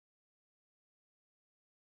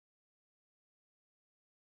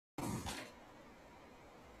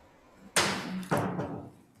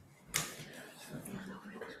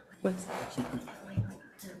What's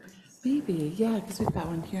maybe, yeah, because we've got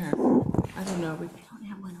one here. I don't know. We don't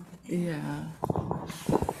have one over there. Yeah.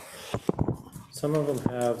 Some of them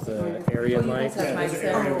have the area mics. have mics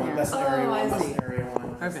there. Area one. That's area I one. That's see. area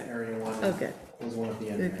one. That's Okay. area one. Okay. There's one at the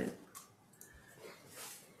end. Good, there.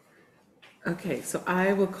 good. Okay, so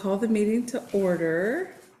I will call the meeting to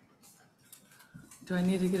order. Do I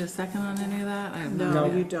need to get a second on any of that? I have no No,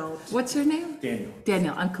 idea. you don't. What's your name? Daniel.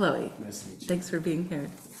 Daniel, I'm Chloe. Nice to meet you. Thanks for being here.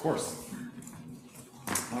 Of course.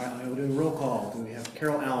 All right, I will do a roll call. Do we have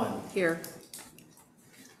Carol Allen? Here.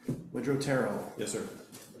 Woodrow Terrell? Yes, sir.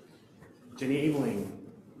 Jenny Abeling?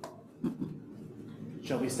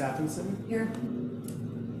 Shelby Stephenson? Here.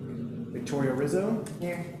 Victoria Rizzo?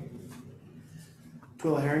 Here.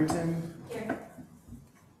 Twilla Harrington? Here.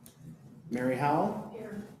 Mary Howell?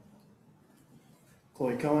 Here.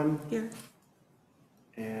 Chloe Cohen? Here.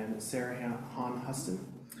 And Sarah Hahn Huston?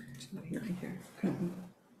 She's not here, right here.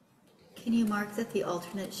 Can you mark that the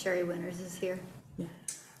alternate Sherry Winters is here? Yeah,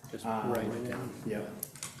 Just write it down. Yep.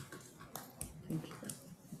 thank you.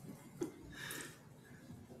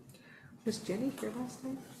 Was Jenny here last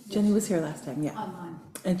time? Jenny was here last time, yeah. Online.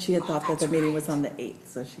 And she had thought that the meeting was on the 8th,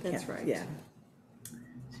 so she can't. That's right. Yeah.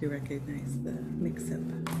 She recognized the mix-up.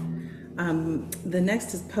 The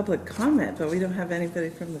next is public comment, but we don't have anybody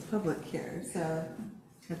from the public here, so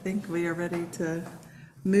I think we are ready to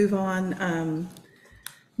move on.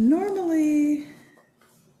 Normally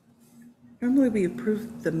we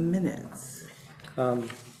approve the minutes,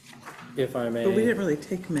 If I but we may, didn't really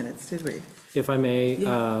take minutes, did we? if I may,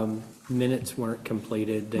 Yeah. minutes weren't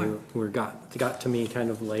completed. They Right. got to me kind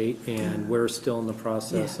of late, and we're still in the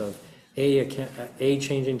process Yeah. of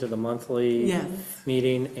changing to the monthly Yes.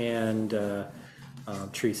 meeting and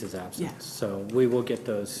Teresa's Yeah. absence. So we will get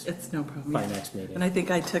those It's no problem. by yeah. next meeting. And I think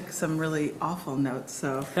I took some really awful notes,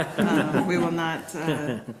 so we will not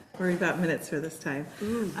worry about minutes for this time.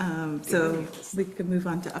 So we can move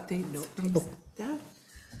on to updates from staff.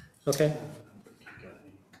 Okay.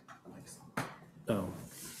 Oh.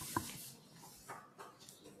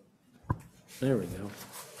 There we go.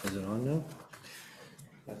 Is it on now?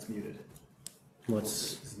 That's muted.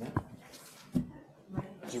 What's, Isn't that?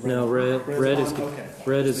 Is it no, red is, on? Okay.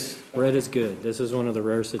 red is good. This is one of the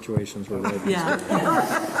rare situations where red is good. Yeah,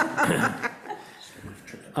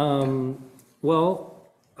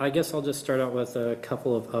 Well, I guess I'll just start out with a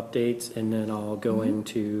couple of updates and then I'll go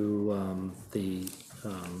into the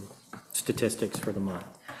statistics for the month.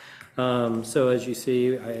 So as you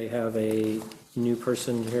see, I have a new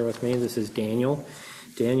person here with me. This is Daniel.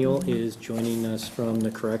 Daniel is joining us from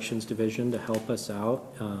the Corrections Division to help us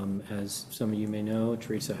out. As some of you may know,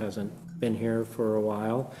 Teresa hasn't been here for a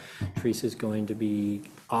while. Teresa's going to be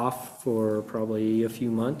off for probably a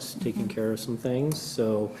few months, taking care of some things.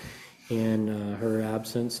 So in her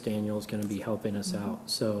absence, Daniel's going to be helping us out.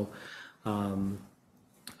 So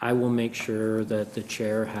I will make sure that the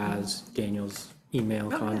chair has Daniel's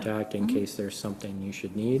email contact in case there's something you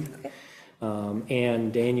should need.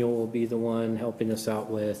 And Daniel will be the one helping us out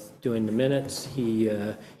with doing the minutes. He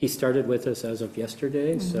started with us as of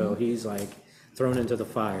yesterday, so he's like thrown into the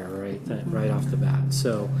fire right off the bat.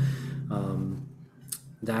 So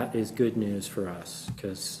that is good news for us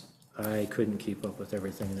because I couldn't keep up with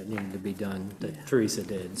everything that needed to be done that Teresa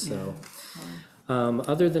did. So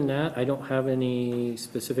other than that, I don't have any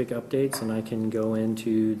specific updates, and I can go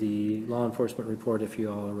into the law enforcement report if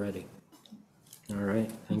you all are ready. All right,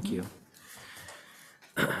 thank you.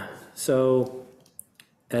 So,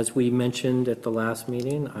 as we mentioned at the last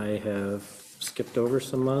meeting, I have skipped over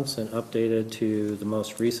some months and updated to the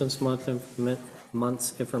most recent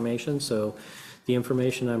month's information. So, the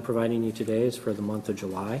information I'm providing you today is for the month of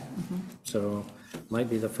July. So, it might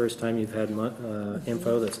be the first time you've had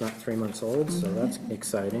info that's not 3 months old, so that's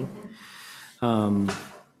exciting.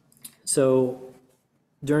 So,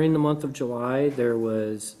 during the month of July, there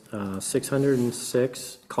was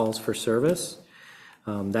 606 calls for service.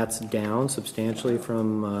 That's down substantially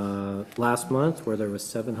from last month where there was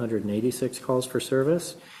 786 calls for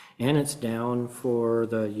service, and it's down for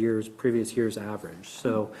the previous year's average.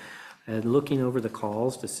 So looking over the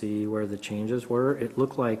calls to see where the changes were, it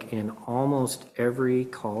looked like in almost every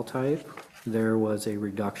call type there was a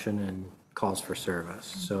reduction in calls for service.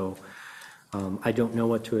 So I don't know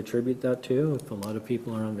what to attribute that to, if a lot of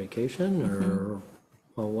people are on vacation or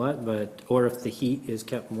what, or if the heat has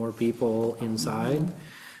kept more people inside.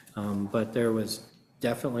 But there was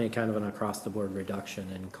definitely kind of an across-the-board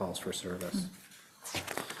reduction in calls for service.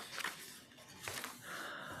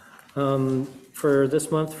 For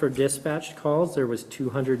this month, for dispatched calls, there was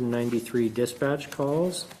 293 dispatch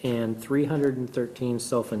calls and 313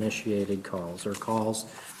 self-initiated calls, or calls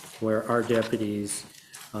where our deputies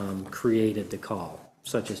created the call,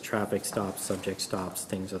 such as traffic stops, subject stops,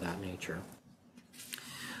 things of that nature.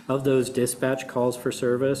 Of those dispatch calls for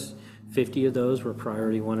service, 50 of those were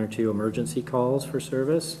priority 1 or 2 emergency calls for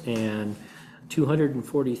service, and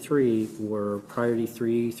 243 were priority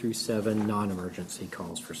 3 through 7 non-emergency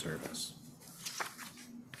calls for service.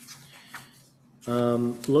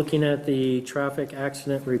 Looking at the traffic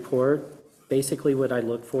accident report, basically what I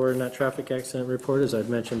look for in that traffic accident report, as I've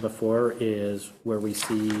mentioned before, is where we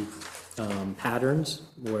see patterns,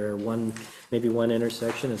 where maybe one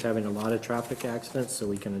intersection is having a lot of traffic accidents, so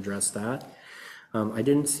we can address that. I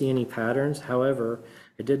didn't see any patterns. However,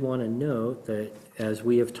 I did want to note that as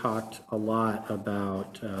we have talked a lot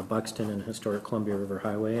about Buxton and Historic Columbia River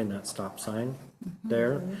Highway and that stop sign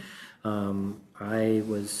there, I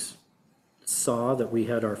saw that we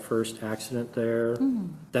had our first accident there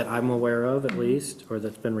that I'm aware of, at least, or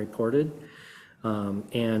that's been reported.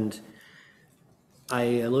 And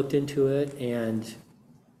I looked into it, and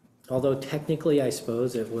although technically I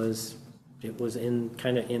suppose it was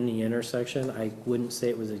kind of in the intersection, I wouldn't say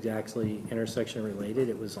it was exactly intersection related.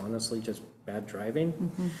 It was honestly just bad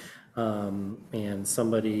driving. And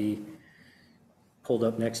somebody pulled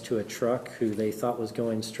up next to a truck who they thought was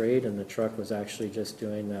going straight, and the truck was actually just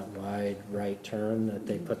doing that wide right turn that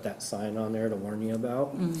they put that sign on there to warn you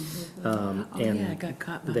about. And I got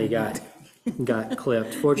caught they behind got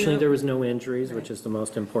clipped. Fortunately, there was no injuries, which is the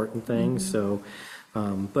most important thing. So,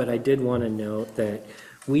 but I did want to note that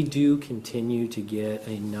we do continue to get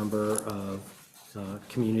a number of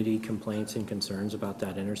community complaints and concerns about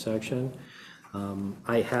that intersection.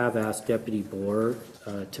 I have asked Deputy Bohr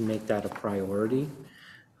to make that a priority.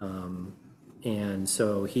 And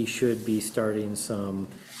so he should be starting some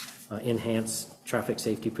enhanced traffic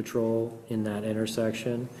safety patrol in that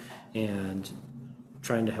intersection and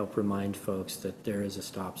trying to help remind folks that there is a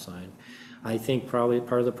stop sign. I think probably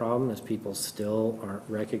part of the problem is people still aren't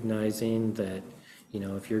recognizing that, you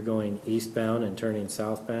know, if you're going eastbound and turning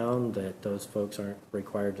southbound, that those folks aren't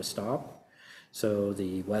required to stop. So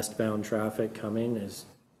the westbound traffic coming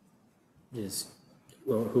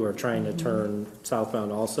who are trying to turn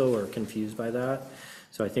southbound also are confused by that.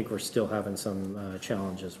 So I think we're still having some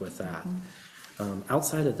challenges with that.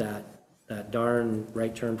 Outside of that darn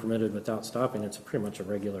right turn permitted without stopping, it's pretty much a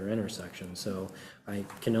regular intersection. So I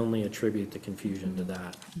can only attribute the confusion to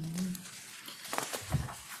that.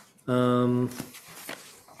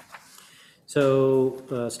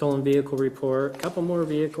 Stolen vehicle report, a couple more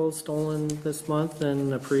vehicles stolen this month than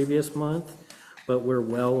the previous month, but we're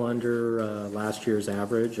well under last year's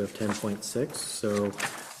average of 10.6. So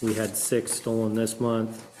we had 6 stolen this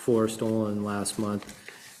month, 4 stolen last month.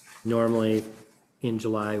 Normally in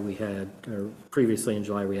July previously in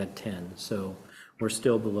July we had 10. So we're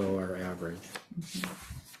still below our average.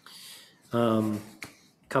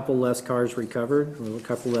 Couple less cars recovered, a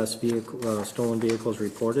couple less stolen vehicles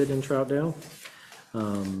reported in Troutdale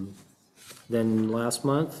than last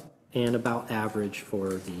month, and about average for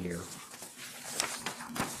the year.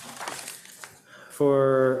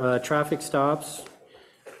 For traffic stops,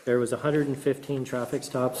 there was 115 traffic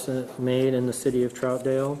stops made in the city of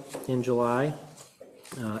Troutdale in July.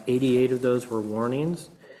 88 of those were warnings,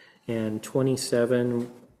 and 27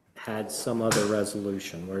 had some other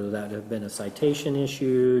resolution, whether that had been a citation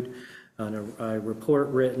issued, a report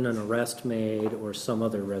written, an arrest made, or some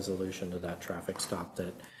other resolution to that traffic stop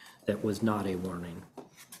that was not a warning.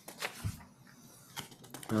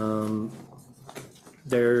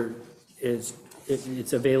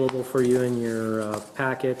 It's available for you in your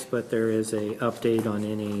packets, but there is a update on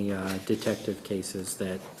any detective cases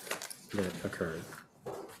that occurred.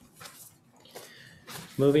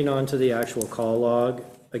 Moving on to the actual call log.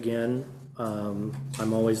 Again,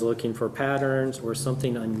 I'm always looking for patterns or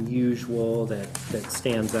something unusual that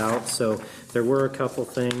stands out. So there were a couple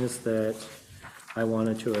things that I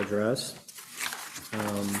wanted to address.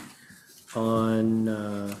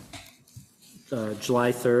 On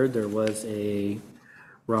July 3rd, there was a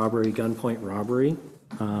gunpoint robbery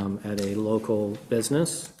at a local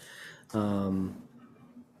business.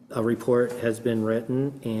 A report has been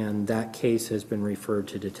written, and that case has been referred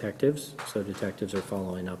to detectives, so detectives are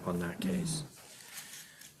following up on that case.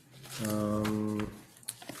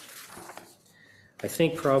 I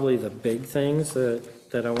think probably the big things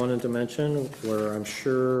that I wanted to mention were, I'm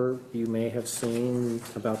sure you may have seen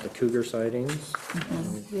about the cougar sightings.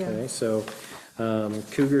 Okay, so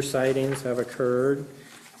cougar sightings have occurred.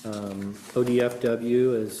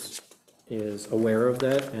 ODFW is aware of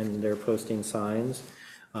that, and they're posting signs.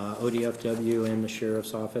 ODFW and the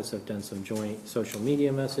Sheriff's Office have done some joint social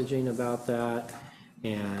media messaging about that,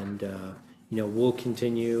 and we'll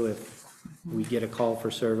continue if we get a call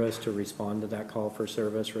for service to respond to that call for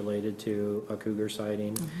service related to a cougar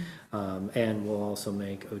sighting. And we'll also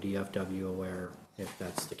make ODFW aware if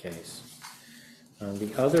that's the case.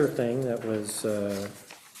 The other thing that was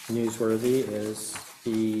newsworthy is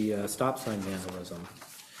the stop sign vandalism.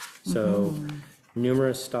 So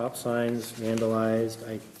numerous stop signs vandalized.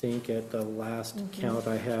 I think at the last count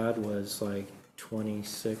I had was like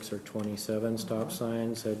 26 or 27 stop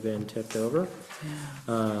signs had been tipped over.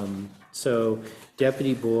 So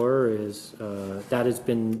Deputy Boer is, that has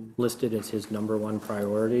been listed as his #1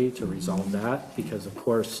 priority to resolve that, because of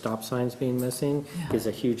course stop signs being missing is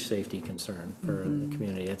a huge safety concern for the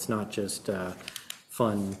community. It's not just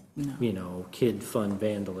fun, kid fun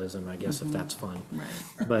vandalism, I guess, if that's fun.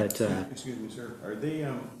 Right. But Excuse me, sir, are they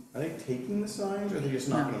taking the signs, or are they just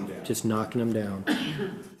knocking them down? just knocking them down.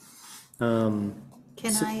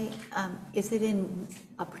 Is it in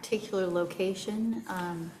a particular location,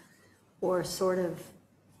 or sort of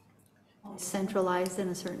centralized in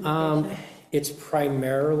a certain location? It's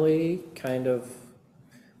primarily kind of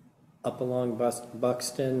up along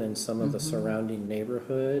Buxton and some of the surrounding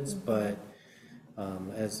neighborhoods, but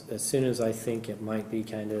as soon as I think it might be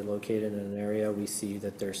kind of located in an area, we see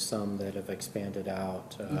that there's some that have expanded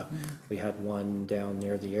out. We had one down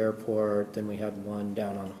near the airport, then we had one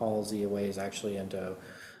down on Halsey, a ways actually into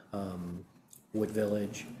Wood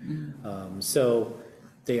Village. So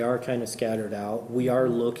they are kind of scattered out. We are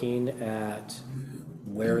looking at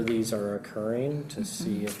where these are occurring to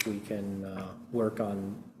see if we can work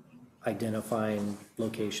on identifying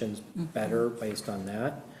locations better based on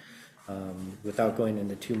that. Without going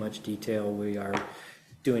into too much detail, we are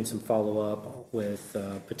doing some follow-up with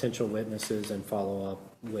potential witnesses and follow-up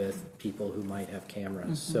with people who might have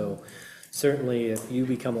cameras. So certainly if you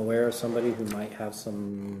become aware of somebody who might have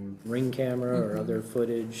some Ring camera or other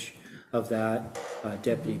footage of that,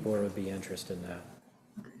 Deputy Boer would be interested in that.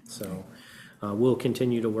 So we'll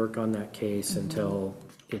continue to work on that case until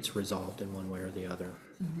it's resolved in one way or the other.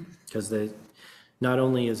 Because not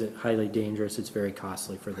only is it highly dangerous, it's very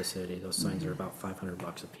costly for the city. Those signs are about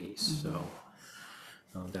 $500 a piece, so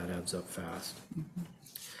that adds up fast.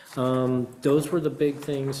 Those were the big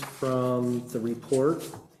things from the report.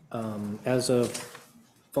 As a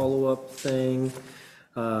follow-up thing,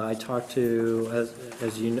 I talked to,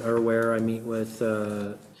 as you are aware, I meet with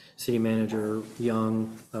City Manager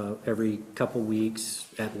Young every couple weeks,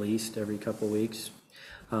 at least every couple weeks.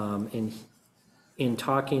 In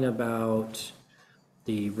talking about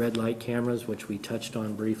the red light cameras, which we touched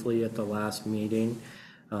on briefly at the last meeting,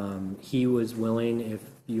 he was willing, if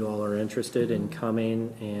you all are interested, in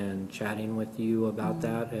coming and chatting with you about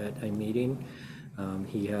that at a meeting.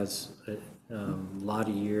 He has a lot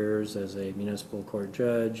of years as a municipal court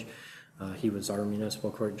judge. He was our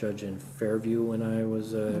municipal court judge in Fairview when I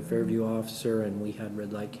was a Fairview officer, and we had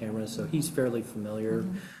red light cameras, so he's fairly familiar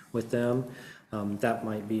with them. That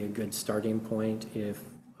might be a good starting point if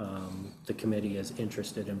the committee is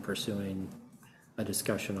interested in pursuing a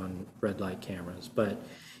discussion on red light cameras. But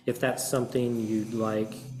if that's something you'd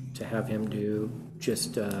like to have him do,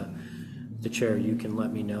 just the chair, you can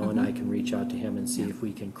let me know and I can reach out to him and see if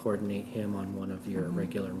we can coordinate him on one of your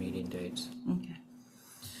regular meeting dates. Okay.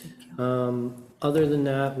 Thank you. Other than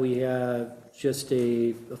that, we have just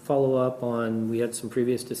a follow-up on, we had some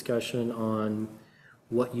previous discussion on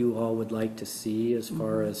what you all would like to see as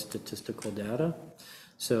far as statistical data.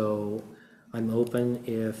 So I'm open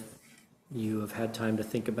if you have had time to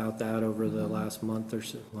think about that over the last month or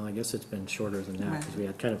so. Well, I guess it's been shorter than that because we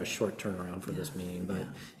had kind of a short turnaround for this meeting. But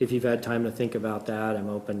if you've had time to think about that, I'm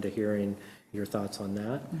open to hearing your thoughts on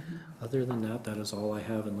that. Other than that, that is all I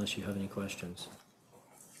have unless you have any questions.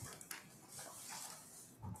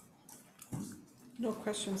 No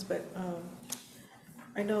questions, but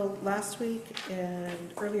I know last week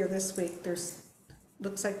and earlier this week,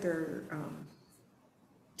 looks like there are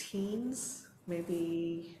teens,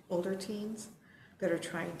 maybe older teens, that are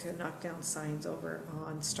trying to knock down signs over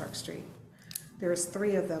on Stark Street. There was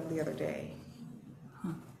 3 of them the other day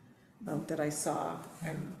that I saw,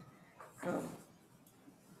 and I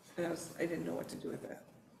didn't know what to do with it.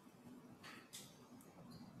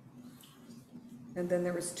 And then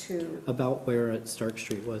there was 2. About where at Stark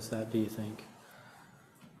Street was that, do you think?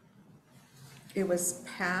 It was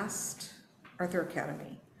past Arthur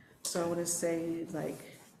Academy, so I want to say like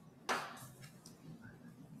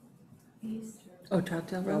Oh,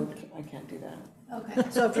 Troutdale Road? I can't do that. Okay.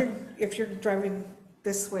 So if you're driving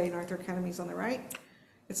this way and Arthur Academy's on the right,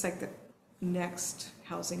 it's like the next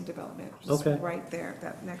housing development, just Okay. right there,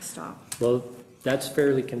 that next stop. Well, that's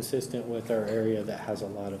fairly consistent with our area that has a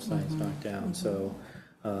lot of signs knocked down, so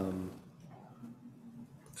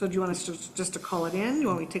So do you want us just to call it in? You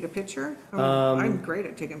want me to take a picture? I mean, I'm great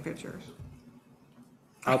at taking pictures.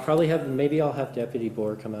 I'll probably have, maybe I'll have Deputy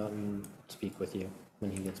Bohr come out and speak with you when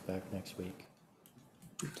he gets back next week.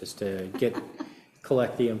 Just to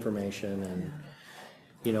collect the information and,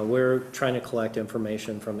 you know, we're trying to collect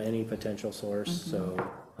information from any potential source, so,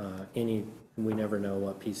 we never know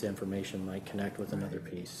what piece of information might connect with another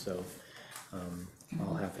piece, so,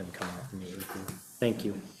 I'll have him come out and meet with you. Thank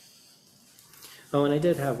you. Oh, and I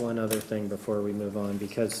did have one other thing before we move on,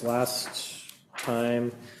 because last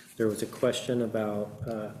time there was a question about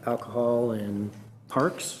alcohol in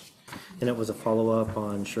parks, and it was a follow-up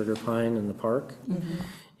on Sugar Pine in the park.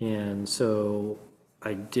 And so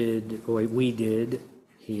we did,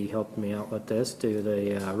 he helped me out with this, do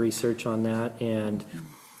the research on that, and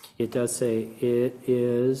it does say it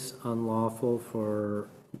is unlawful for,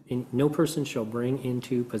 no person shall bring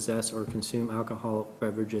into, possess, or consume alcoholic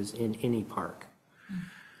beverages in any park.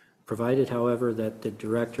 Provided, however, that the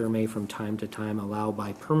director may from time to time allow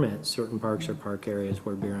by permit certain parks or park areas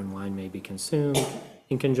where beer and wine may be consumed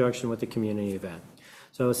in conjunction with the community event.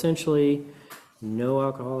 So essentially, no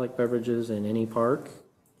alcoholic beverages in any park,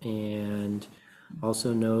 and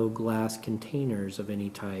also no glass containers of any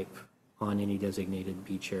type on any designated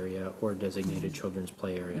beach area or designated children's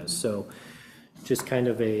play areas. So just kind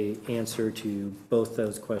of a answer to both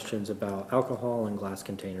those questions about alcohol and glass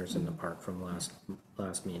containers in the park from last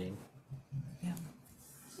meeting. Yeah.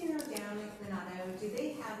 You know, down in Coronado, do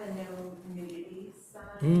they have a no nudity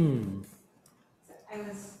sign? So I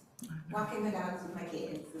was walking the dogs with my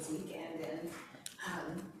kids this weekend, and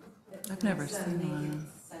I've never some seen naked one.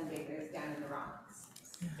 sunbathers down in the rocks.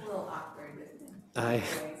 A little awkward, isn't it?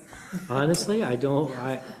 Honestly, I do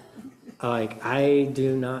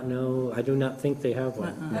not know, I do not think they have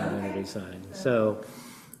one, no nudity sign. So,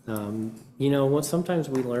 you know, sometimes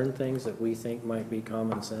we learn things that we think might be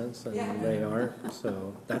common sense and they aren't,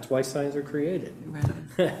 so that's why signs are created.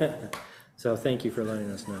 Right. So thank you for letting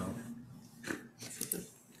us know.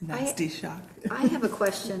 Nasty shock. I have a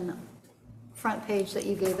question, front page that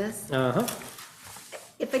you gave us. Uh-huh.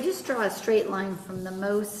 If I just draw a straight line from the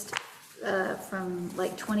most, from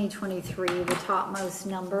like 2023, the topmost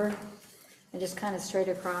number, and just kind of straight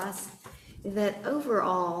across, that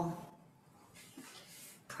overall,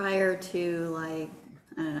 prior to like,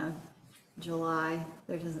 I don't know, July,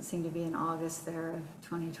 there doesn't seem to be an August there of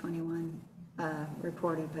 2021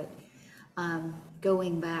 reported, but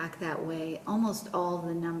going back that way, almost all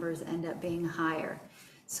the numbers end up being higher.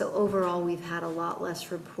 So overall, we've had a lot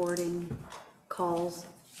less reporting calls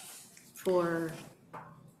for.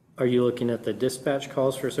 Are you looking at the dispatch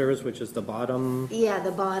calls for service, which is the bottom? Yeah,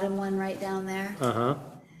 the bottom one right down there. Uh-huh.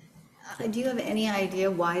 Do you have any idea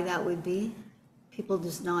why that would be? People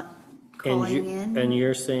just not calling in? And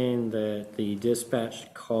you're saying that the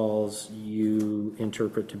dispatch calls you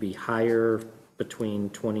interpret to be higher between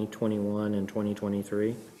 2021 and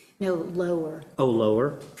 2023? No, lower. Oh,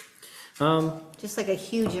 lower? Just like a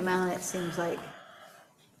huge amount, it seems like.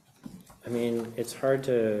 I mean, it's hard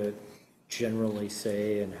to generally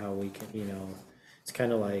say and how we can, you know, it's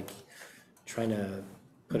kind of like trying to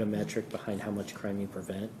put a metric behind how much crime you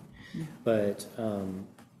prevent. But,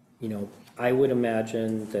 you know, I would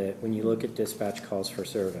imagine that when you look at dispatch calls for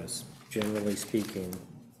service, generally speaking,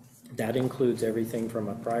 that includes everything from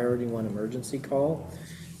a priority one emergency call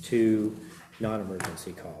to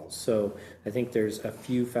non-emergency calls. So I think there's a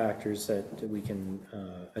few factors that we can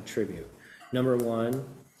attribute. Number one,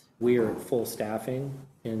 we are at full staffing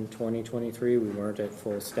in 2023. We weren't at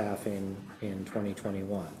full staffing in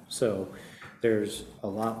 2021. So there's a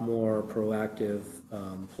lot more proactive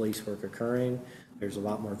police work occurring. There's a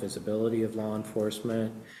lot more visibility of law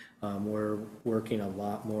enforcement. We're working a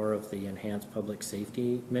lot more of the enhanced public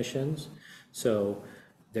safety missions. So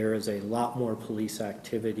there is a lot more police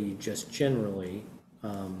activity just generally,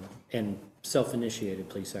 and self-initiated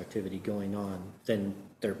police activity going on than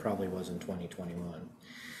there probably was in 2021.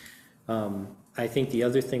 I think the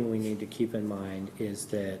other thing we need to keep in mind is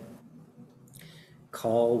that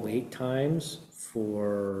call wait times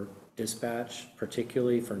for dispatch,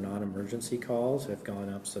 particularly for non-emergency calls, have gone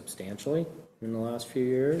up substantially in the last few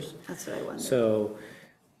years. That's what I wondered. So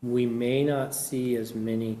we may not see as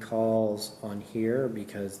many calls on here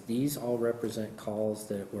because these all represent calls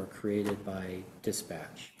that were created by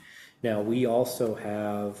dispatch. Now, we also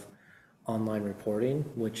have online reporting,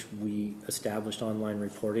 which we established online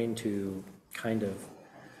reporting to kind of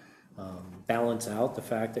balance out the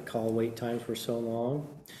fact that call wait times were so long.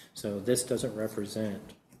 So this doesn't represent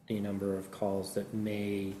the number of calls that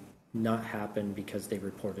may not happen because they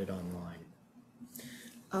reported online.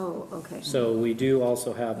 Oh, okay. So we do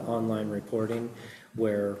also have online reporting.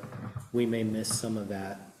 where we may miss some of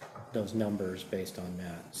those numbers based on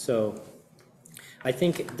that. So I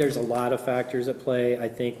think there's a lot of factors at play. I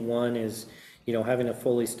think one is, having a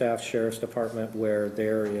fully staffed sheriff's department where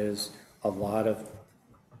there is a lot of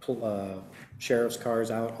sheriff's cars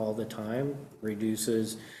out all the time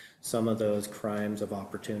reduces some of those crimes of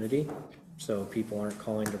opportunity. So people aren't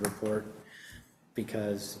calling to report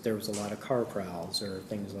because there was a lot of car prowls or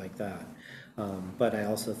things like that. But I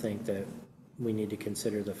also think that we need to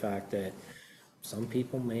consider the fact that some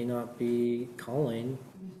people may not be calling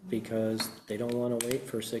because they don't want to wait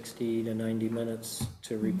for 60 to 90 minutes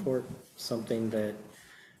to report something that,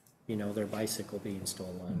 their bicycle being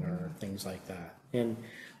stolen or things like that. And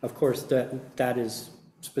of course, that is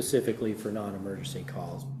specifically for non-emergency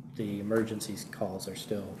calls. The emergency calls are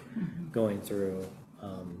still going through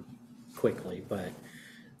quickly, but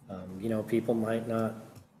people might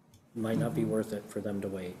not be worth it for them to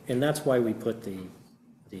wait. And that's why we put the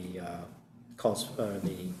calls,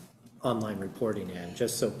 the online reporting in,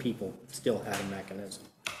 just so people still had a mechanism.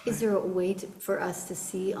 Is there a way for us to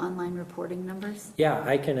see online reporting numbers? Yeah,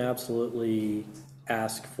 I can absolutely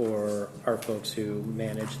ask for our folks who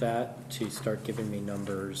manage that to start giving me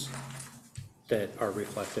numbers that are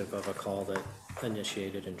reflective of a call that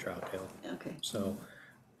initiated in Troutdale. Okay. So,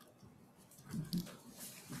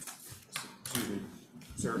 Excuse me,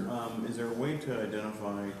 sir, is there a way to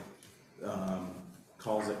identify,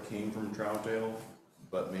 calls that came from Troutdale,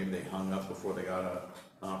 but maybe they hung up before they got an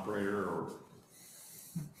operator, or?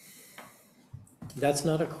 that's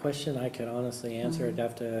not a question I could honestly answer. I'd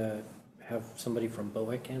have to have somebody from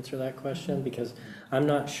BOEC answer that question, because I'm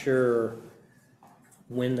not sure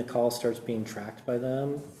when the call starts being tracked by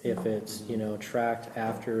them, if it's, tracked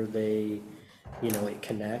after they, it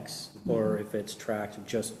connects, or if it's tracked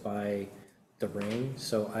just by the ring.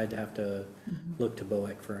 So I'd have to look to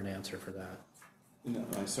BOEC for an answer for that. No,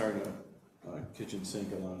 I'm sorry to kitchen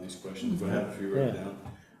sink a lot of these questions, but I have a few written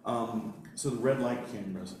down. So the red light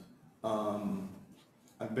cameras,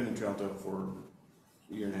 I've been in Troutdale for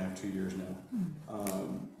a year and a half, 2 years now.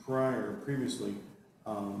 Previously,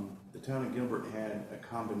 the town of Gilbert had a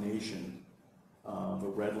combination of a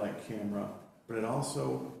red light camera, but it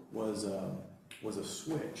also was a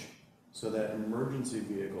switch, so that emergency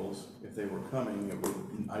vehicles, if they were coming,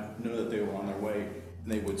 I know that they were on their way,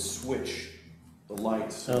 and they would switch the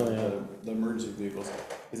lights of the emergency vehicles.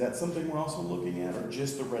 Is that something we're also looking at, or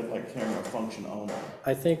just the red light camera function only?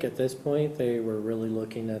 I think at this point, they were really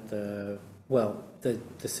looking at the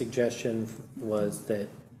suggestion was that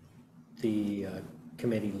the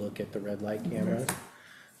committee look at the red light cameras.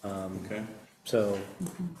 Okay. So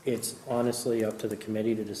it's honestly up to the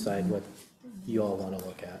committee to decide what you all want to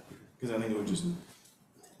look at. Because I think it would just,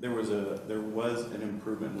 there was an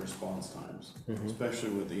improvement in response times, especially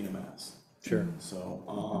with the EMS. Sure. So,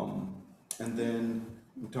 and then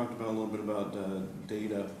we talked about a little bit about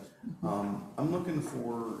data. I'm looking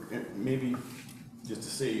for maybe just to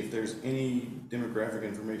see if there's any demographic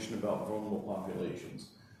information about vulnerable populations.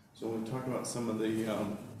 So when we talk about some of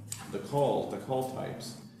the call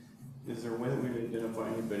types, is there a way that we would identify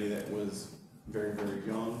anybody that was very, very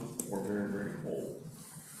young or very, very old?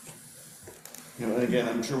 And again,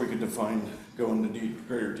 I'm sure we could go into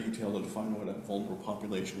greater detail to define what a vulnerable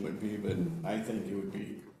population would be, but I think it would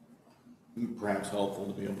be perhaps helpful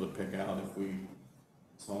to be able to pick out if we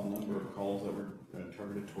saw a number of calls that were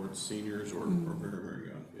targeted towards seniors or very, very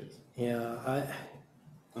young kids. Yeah,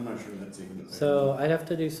 I'm not sure that's even. so I'd have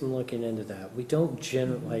to do some looking into that. We don't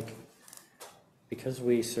because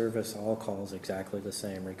we service all calls exactly the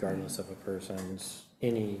same, regardless of a person's,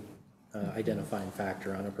 any identifying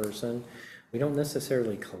factor on a person. We don't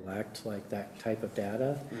necessarily collect that type of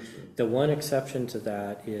data. The one exception to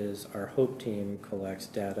that is our HOPE team collects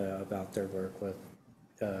data about their work with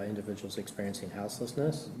individuals experiencing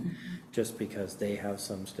houselessness, just because they have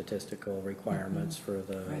some statistical requirements for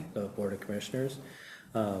the Board of Commissioners.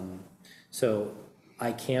 So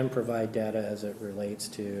I can provide data as it relates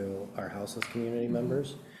to our houseless community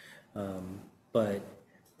members, but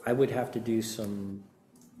I would have to do some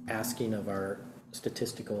asking of our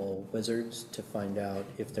statistical wizards to find out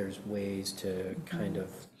if there's ways to kind of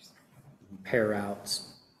pair out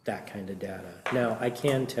that kind of data. Now, I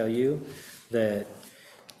can tell you that,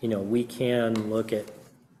 we can look at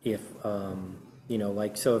if,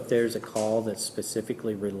 so if there's a call that's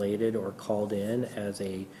specifically related or called in as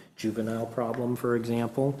a juvenile problem, for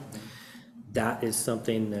example, that is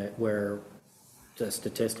something where the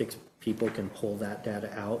statistics people can pull that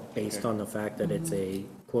data out based on the fact that it's a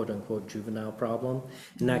quote-unquote juvenile problem.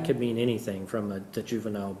 And that could mean anything from the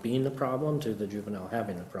juvenile being the problem to the juvenile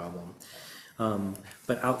having a problem.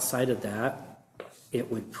 But outside of that, it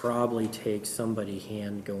would probably take somebody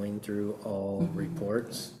hand going through all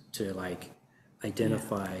reports to like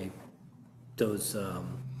identify those,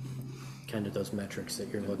 kind of those metrics that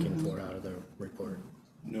you're looking for out of the report.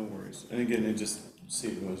 No worries. And again, it just see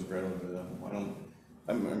it was relevant.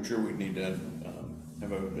 I'm sure we'd need to have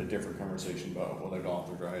a different conversation about whether to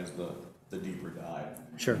authorize the deeper dive.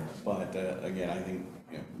 Sure. But again, I think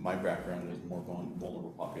my background is more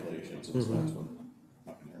vulnerable populations, and so that's what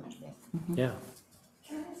my concern is about. Yeah,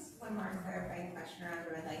 Can I ask one more clarifying question around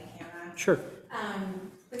the red light camera? sure.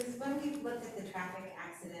 Because when we looked at the traffic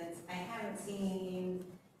accidents, I haven't seen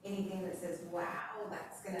anything that says, wow,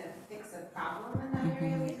 that's gonna fix a problem in that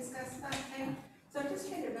area we discussed last time. So I'm just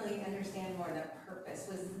trying to really understand more the purpose.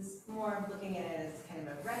 Was this more of looking at it as kind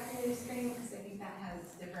of a revenue stream? Because I think that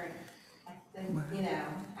has different,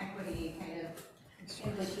 equity kind of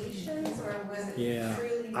implications, or was it Yeah,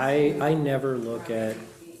 truly? I never look at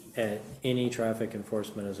any traffic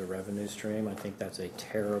enforcement as a revenue stream. I think that's a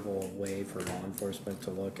terrible way for law enforcement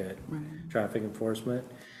to look at traffic enforcement.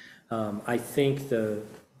 I think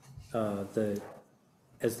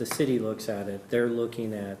as the city looks at it, they're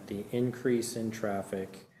looking at the increase in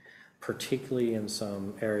traffic, particularly in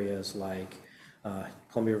some areas like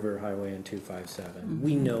Columbia River Highway and 257.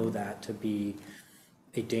 We know that to be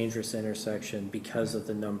a dangerous intersection because of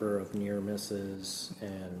the number of near misses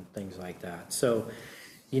and things like that. So,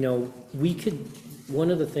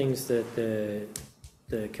 one of the things that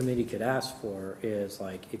the committee could ask for is,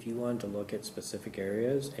 like, if you wanted to look at specific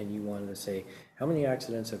areas and you wanted to say, how many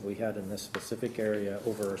accidents have we had in this specific area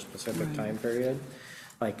over a specific time period?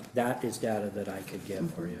 Like, that is data that I could get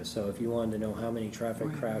for you. So if you wanted to know how many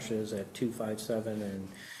traffic crashes at 257 and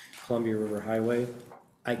Columbia River Highway,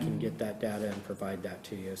 I can get that data and provide that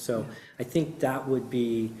to you. So I think that would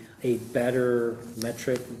be a better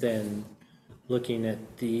metric than looking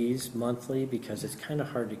at these monthly, because it's kind of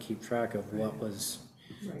hard to keep track of what was,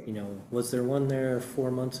 was there one there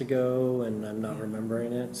 4 months ago and I'm not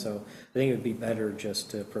remembering it? So I think it would be better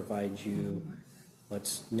just to provide you,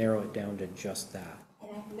 let's narrow it down to just that.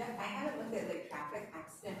 And I haven't looked at like traffic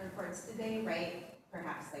accident reports today, right?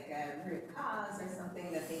 Perhaps like a root cause or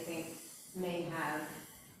something that they think may have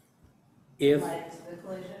led to the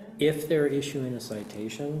collision. If they're issuing a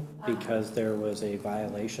citation because there was a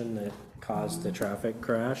violation that caused the traffic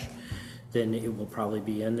crash, then it will probably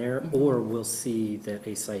be in there, or we'll see that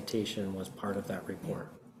a citation was part of that report.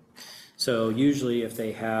 So usually if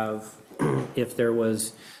they have, if there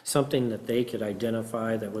was something that they could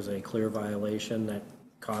identify that was a clear violation that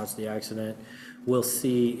caused the accident, we'll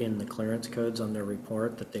see in the clearance codes on their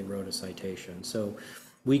report that they wrote a citation. So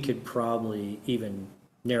we could probably even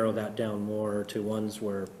narrow that down more to ones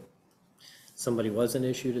where somebody wasn't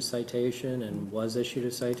issued a citation and was issued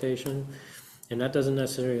a citation. And that doesn't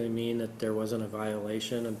necessarily mean that there wasn't a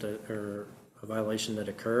violation or a violation that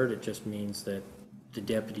occurred. It just means that the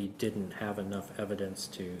deputy didn't have enough evidence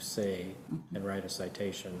to say and write a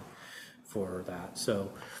citation for that.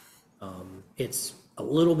 So it's a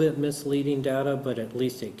little bit misleading data, but at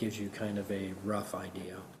least it gives you kind of a rough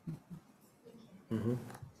idea.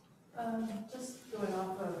 Just going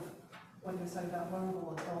off of what you said about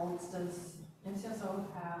vulnerable adults, does NCSO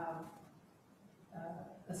have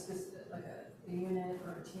a specific, like a unit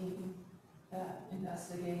or a team that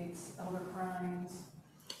investigates elder crimes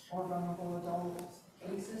or vulnerable adult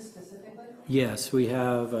cases specifically? Yes, we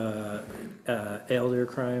have elder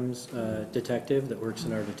crimes detective that works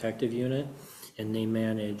in our detective unit, and they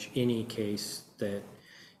manage any case that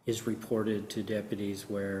is reported to deputies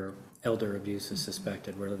where elder abuse is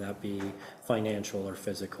suspected, whether that be financial or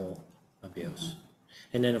physical abuse.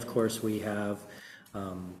 And then, of course, we have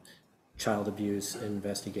child abuse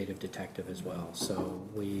investigative detective as well. So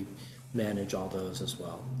we manage all those as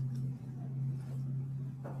well.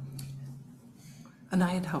 And I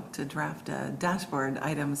had hoped to draft dashboard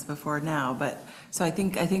items before now, but so I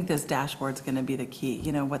think this dashboard's going to be the key.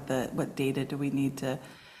 What data do we need to,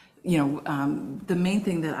 the main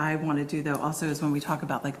thing that I want to do though also is when we talk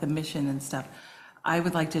about like the mission and stuff, I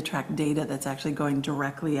would like to track data that's actually going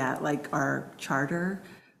directly at like our charter.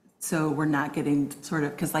 So we're not getting sort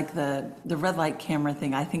of, because like the red light camera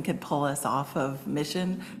thing, I think could pull us off of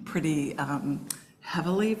mission pretty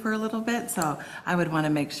heavily for a little bit. So I would want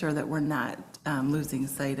to make sure that we're not losing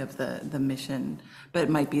sight of the mission, but it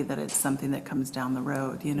might be that it's something that comes down the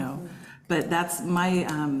road, But that's my,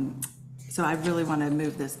 so I really want to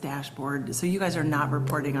move this dashboard. So you guys are not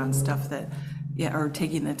reporting on stuff that, or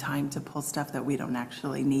taking the time to pull stuff that we don't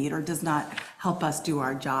actually need or does not help us do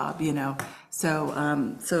our job,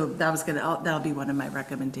 So, so that'll be one of my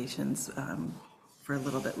recommendations for a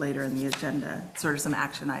little bit later in the agenda, sort of some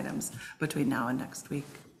action items between now and next week.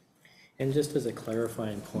 And just as a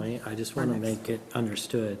clarifying point, I just want to next. make it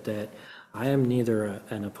understood that I am neither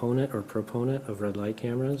an opponent or proponent of red light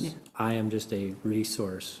cameras. Yeah. I am just a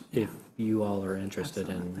resource if you all are interested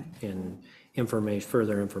in information,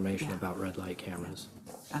 further information Yeah. about red light cameras.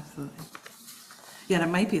 Absolutely. Yeah, and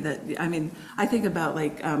it might be that, I mean, I think about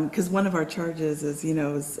like, because one of our charges is, you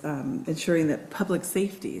know, is ensuring that public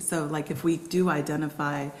safety. So like if we do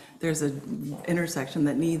identify there's an intersection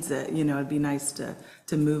that needs it, you know, it'd be nice to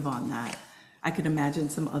move on that. I could imagine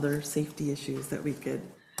some other safety issues that we could,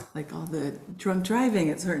 like all the drunk driving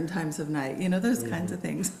at certain times of night, you know, those kinds of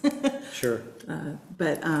things. Sure.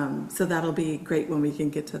 But, so that'll be great when we can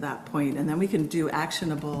get to that point, and then we can do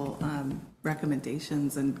actionable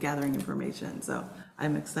recommendations and gathering information. So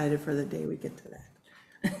I'm excited for the day we get to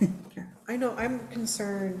that. Karen? I know, I'm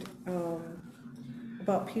concerned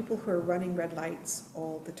about people who are running red lights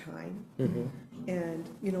all the time. And,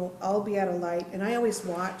 you know, I'll be at a light, and I always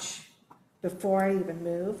watch before I even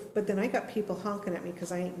move, but then I got people honking at me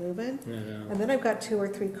because I ain't moving. I know. And then I've got 2 or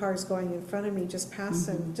 3 cars going in front of me, just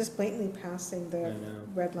passing, just blatantly passing the know.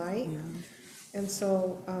 red light. And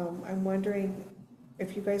so I'm wondering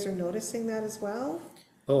if you guys are noticing that as well?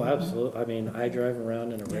 Oh, absolutely. I mean, I drive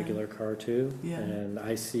around in a regular car too, Yeah. and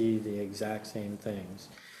I see the exact same things.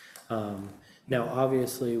 Now,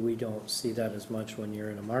 obviously, we don't see that as much when you're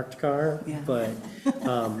in a marked car, Yeah. but,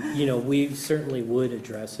 you know, we certainly would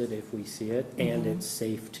address it if we see it, and it's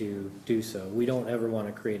safe to do so. We don't ever want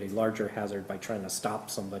to create a larger hazard by trying to stop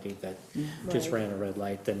somebody that just Right. ran a red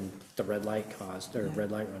light than the red light caused, or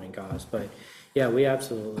red light running caused. But, yeah, we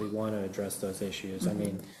absolutely want to address those issues. I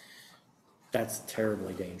mean, that's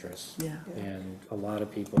terribly dangerous. Yeah. And a lot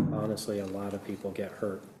of people, honestly, a lot of people get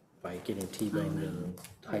hurt by getting T-boned in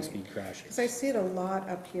high-speed crashes. Because I see it a lot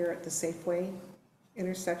up here at the Safeway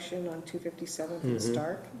intersection on 257th and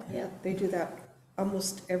Stark. Yeah. They do that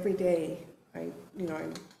almost every day.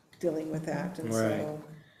 I'm dealing with that. And so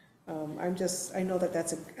I know that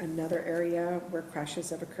that's another area where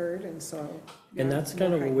crashes have occurred, and so. And yeah, that's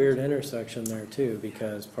kind of a more weird intersection there too,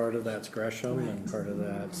 because part of that's Gresham and part of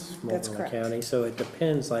that's That's Multnomah correct. County. So it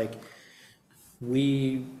depends, like,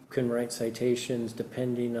 we can write citations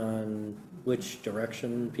depending on which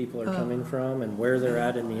direction people are coming from and where they're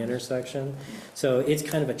at in the intersection. So it's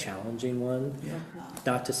kind of a challenging one.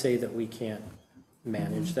 Not to say that we can't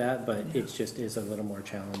manage that, but it just is a little more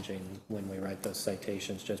challenging when we write those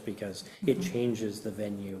citations, just because it changes the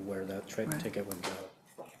venue where that ticket would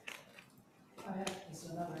go. I have just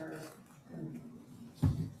another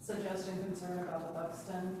suggestion, concern about the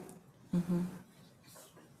Buxton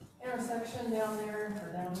intersection down there,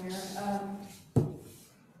 or down here.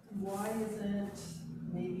 Why isn't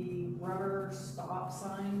maybe rubber stop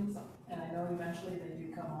signs, and I know eventually they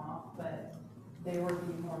do come off, but they would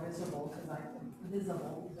be more visible, because I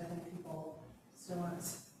think people still on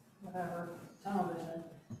whatever, tunnel vision,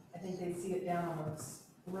 I think they see it down on those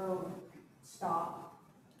road stop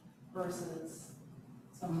versus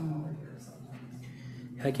something over here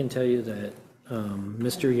sometimes. I can tell you that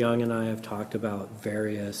Mr. Young and I have talked about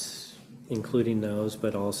various, including those,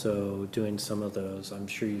 but also doing some of those. I'm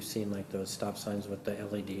sure you've seen like those stop signs with the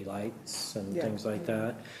LED lights and things like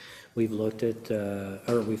that. We've looked at,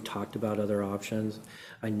 or we've talked about other options.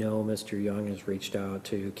 I know Mr. Young has reached out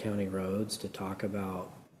to county roads to talk about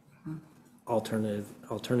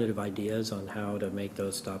alternative ideas on how to make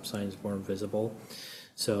those stop signs more visible.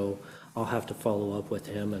 So I'll have to follow up with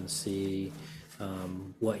him and see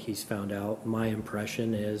what he's found out. My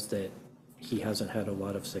impression is that he hasn't had a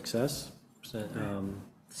lot of success.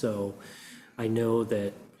 So I know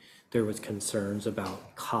that there was concerns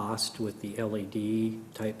about cost with the LED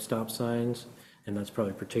type stop signs, and that's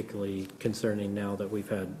probably particularly concerning now that we've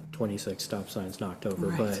had 26 stop signs knocked over.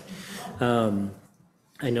 Right. But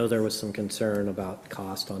I know there was some concern about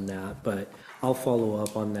cost on that, but I'll follow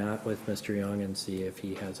up on that with Mr. Young and see if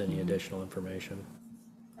he has any additional information.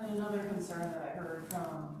 And another concern that I heard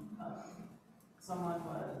from someone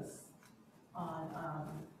was on,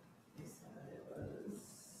 they said it was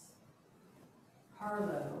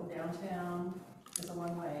Harlow downtown is a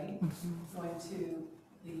one-way going to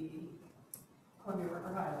the Columbia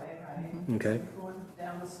River Highway, right? Okay. So you're going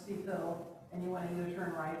down the steep hill and you want to either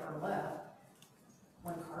turn right or left.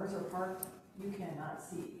 When cars are parked, you cannot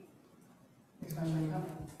see, especially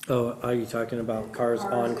coming. Oh, are you talking about cars on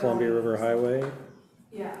Cars Columbia going- River Highway?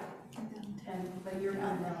 Yeah, but you're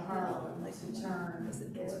going down Harlow to turn,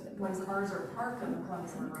 when cars are parked on the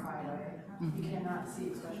Columbia River Highway, you cannot see,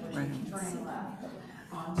 especially if you're turning left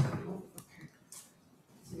onto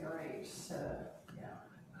CRH, so,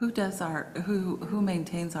 yeah. who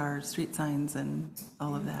maintains our street signs and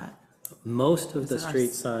all of that? Most of the Is it our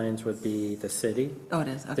street signs would be the city. Oh, it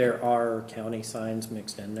is, okay. There are county signs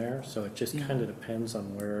mixed in there, so it just Yeah. kind of depends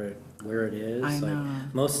on where it is. I Like, know.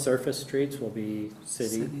 most surface streets will be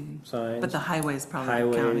city signs. But the highway's probably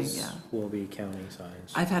county, Highways yeah. will be county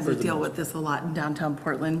signs. I've had for to the deal most with this a lot in downtown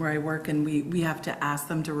Portland where I work, and we have to ask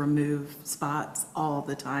them to remove spots all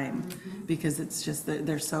the time because it's just that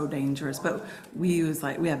they're so dangerous. But we use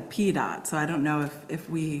we have PDOT, so I don't know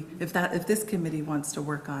if this committee wants to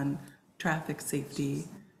work on traffic safety,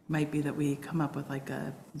 might be that we come up with like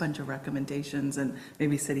a bunch of recommendations and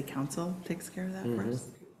maybe city council takes care of that for us.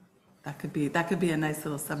 That could be a nice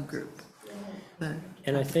little subgroup. And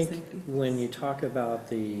I traffic think safety. when you talk about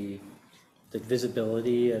the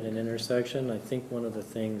visibility at an intersection, I think one of the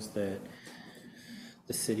things that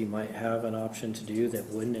the city might have an option to do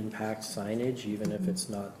that wouldn't impact signage, even if it's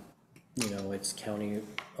not, it's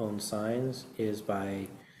county-owned signs, is by,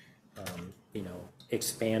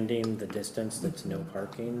 expanding the distance that's no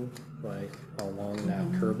parking, like along that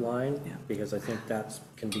curb line. Yeah. Because I think that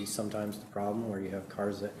can be sometimes the problem where you have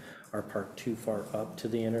cars that are parked too far up to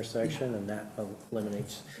the intersection, and that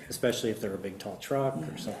eliminates, especially if they're a big tall truck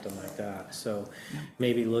or something like that. So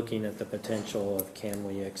maybe looking at the potential of, can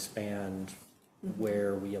we expand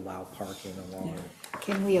where we allow parking along?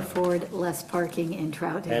 Can we afford less parking in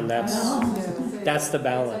Troutdale? And that's the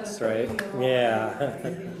balance, right? Yeah.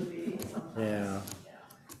 Yeah.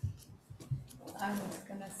 I was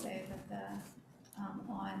gonna say that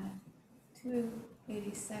on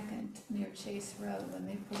 282nd near Chase Road, when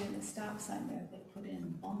they put in the stop sign there, they put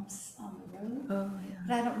in bumps on the road. Oh, yeah.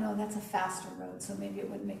 But I don't know, that's a faster road, so maybe it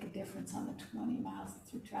wouldn't make a difference on the 20 miles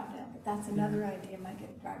through Troutdale. But that's another idea, might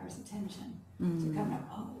get driver's attention. To come up,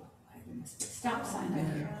 oh, my goodness, stop sign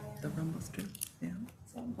over here. The rumble strip, yeah.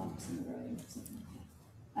 So bumps in the road or something like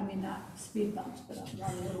that. I mean, not speed bumps, but a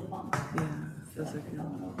little bump. Yeah, those are Like good.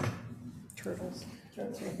 going over. Turtles.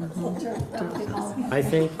 Turtles. I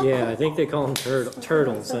think they call them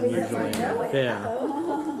turtles unusually. Yeah.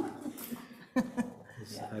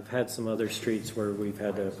 I've had some other streets where we've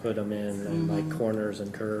had to put them in like corners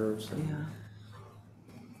and curves. And Yeah.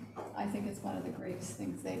 I think it's one of the greatest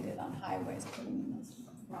things they did on highways, putting in those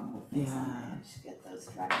rumble things on the Yeah. edge, get those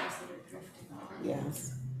drivers that are drifting over.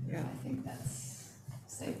 Yes. Yeah. I think that's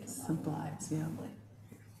saved a lot of Simple, lives, yeah. probably.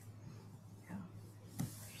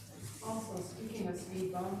 Also, speaking of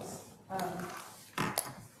speed bumps,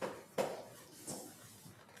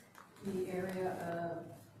 the area of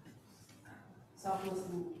Southwest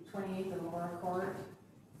and 28th and Laura Court,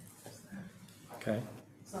 Okay.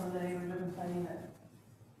 some of the neighbors are complaining that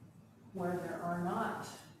where there are not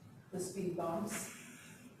the speed bumps,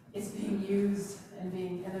 it's being used and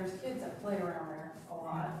there's kids that play around there a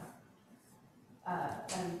lot.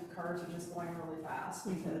 And cars are just going really fast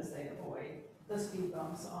because they avoid the speed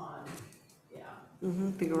bumps on,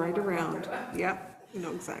 They go right around. Yep, you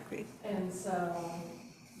know exactly. And so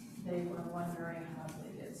they were wondering how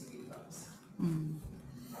they did speed bumps.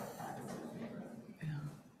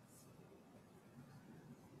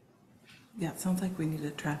 Yeah, it sounds like we need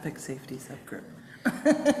a traffic safety subgroup.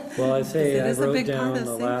 Well, I'd say It I is a wrote big part down of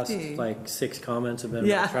the last safety. like 6 comments have been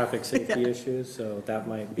Yeah. about traffic safety issues, so that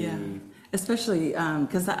might be. Yeah, especially,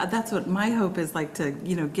 because that's what my hope is, like to,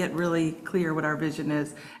 get really clear what our vision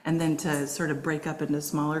is, and then to sort of break up into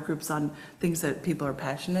smaller groups on things that people are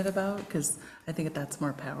passionate about, because I think that's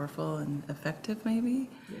more powerful and effective maybe.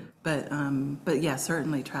 But yeah,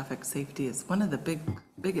 certainly traffic safety is one of the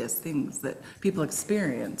biggest things that people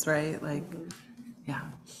experience, right? Like, yeah.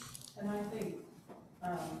 And I think,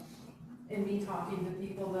 in me talking to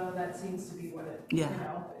people though, that seems to be what it, Yeah,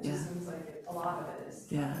 it just yeah. seems like a lot of it is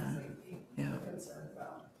Yeah, traffic safety yeah. we're concerned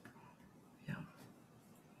about. Yeah.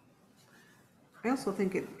 I also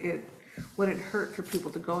think it wouldn't hurt for people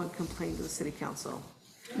to go and complain to the city council.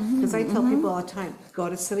 Because I tell people all the time, go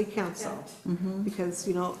to city council. Because,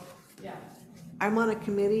 Yeah, I'm on a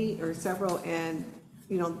committee or several, and,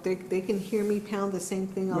 they can hear me pound the same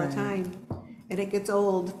thing all the Right. time. And it gets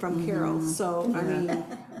old from Carol, so, I mean,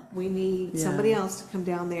 we need somebody Yeah. else to come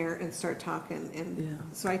down there and start talking. Yeah. And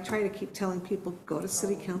so I try to keep telling people, go to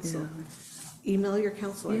city council, Yeah. email your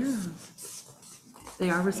counselors. Yeah. They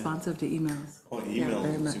are responsive to emails. Well, very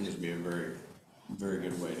email much. seems to be a very, very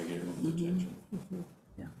good way to get everyone's attention.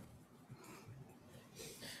 Yeah.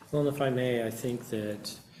 Well, and if I may, I think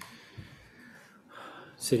that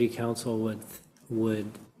city council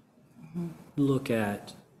would look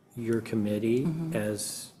at your committee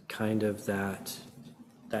as kind of that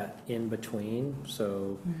in between.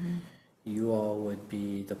 So, you all would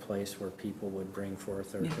be the place where people would bring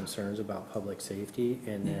forth their Yeah. concerns about public safety,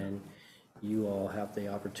 and Yeah. then you all have the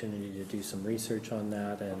opportunity to do some research on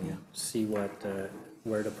that and Yeah. see where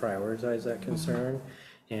to prioritize that concern,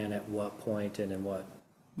 and at what point and in what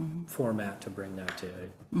format to bring that to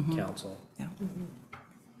council. Yeah.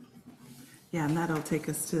 Yeah, and that'll take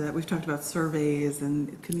us to that. We've talked about surveys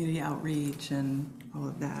and community outreach and all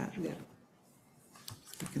of that. Yeah.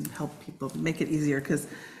 So we can help people, make it easier, because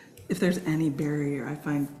if there's any barrier, I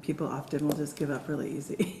find people often will just give up really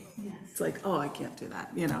easy. Yes. It's like, oh, I can't do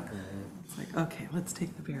that, you know? It's like, okay, let's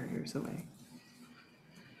take the barriers away.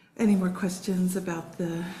 Any more questions about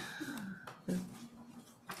the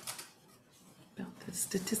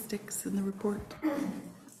statistics in the report?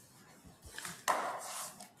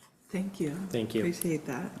 Thank you. Thank you. Appreciate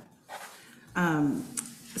that.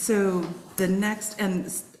 So the next, and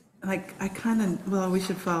like, I kind of, well, we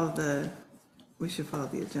should follow the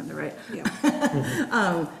agenda, right?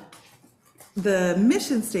 Yeah. The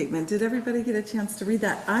mission statement, did everybody get a chance to read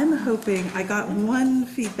that? I'm hoping, I got one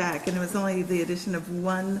feedback, and it was only the addition of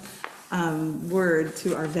one word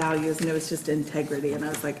to our values, and it was just integrity, and I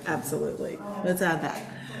was like, absolutely, let's add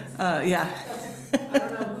that. Yeah. I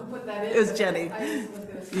don't know who put that in. It was but Jenny. I was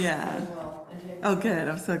gonna say Yeah. that as well. And Oh, good,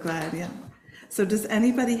 I'm so glad, yeah. So does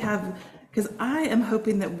anybody have, because I am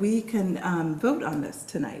hoping that we can vote on this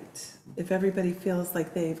tonight, if everybody feels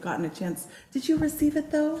like they've gotten a chance. Did you receive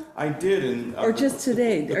it, though? I did, and. Or just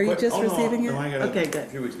today? Are you just receiving it? No, I got Okay, it good. a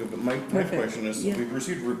few weeks ago, but my Perfect. question is, Yeah. we've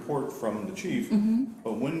received a report from the chief,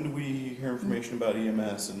 but when do we hear information about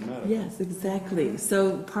EMS and medical? Yes, exactly.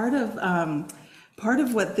 So part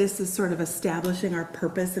of what this is sort of establishing our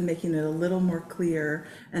purpose and making it a little more clear,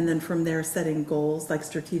 and then from there setting goals, like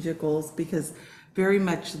strategic goals, because very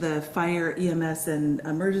much the fire, EMS, and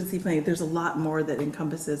emergency planning, there's a lot more that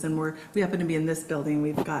encompasses, and we happen to be in this building,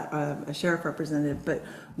 we've got a sheriff representative, but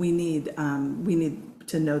we need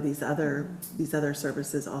to know these other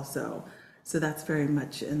services also. So that's very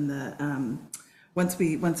much in the, once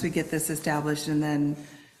we get this established, and then,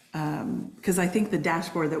 because I think the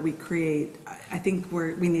dashboard that we create, I think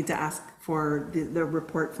we need to ask for the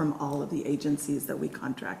report from all of the agencies that we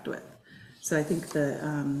contract with. So I think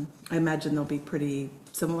I imagine they'll be pretty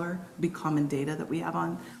similar, be common data that we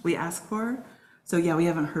ask for. So yeah, we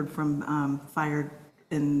haven't heard from fire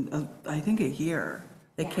in, I think, a year.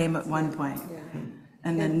 They came at one point. Yeah.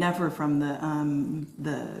 And then never from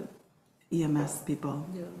the EMS people.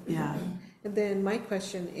 Yeah. And then my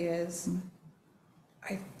question is,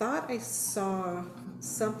 I thought I saw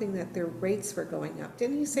something that their rates were going up.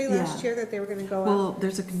 Didn't you say last Yeah. year that they were gonna go up? Well,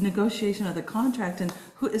 there's a negotiation of the contract, and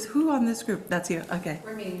who on this group? That's you, okay.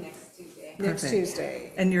 We're meeting next Tuesday, Next perfect.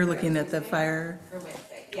 Tuesday. And you're looking at the fire, or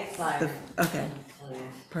Wednesday, yes. okay, Yeah.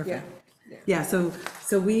 perfect. Yeah,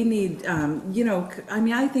 so we need, I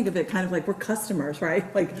mean, I think of it kind of like we're customers, right?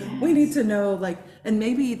 Like, we need to know, like, and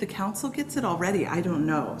maybe the council gets it already, I don't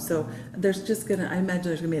know. So there's just I imagine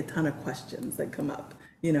there's gonna be a ton of questions that come up.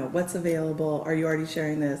 What's available? Are you already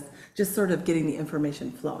sharing this? Just sort of getting the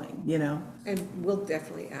information flowing, And we'll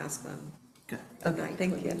definitely ask them Good. Okay, tonight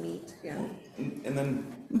thank when we you. meet, yeah. And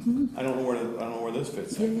then, I don't know where this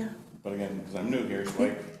fits in. Yeah. But again, because I'm new here,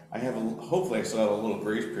 so hopefully I still have a little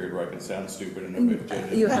grace period where I can sound stupid and no big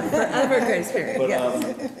judge. You have forever grace period, But,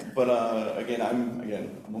 yes. again,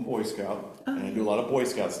 I'm a Boy Scout, and I do a lot of Boy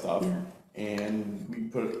Scout stuff. Yeah.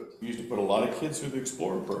 And we used to put a lot of kids through the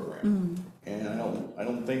Explorer program. And I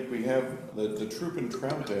don't think we have, the troop in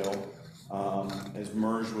Troutdale, has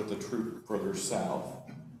merged with the troop further south.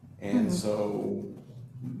 And so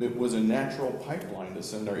it was a natural pipeline to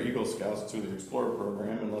send our Eagle Scouts through the Explorer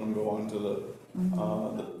program and let them go on to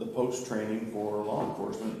the post training for law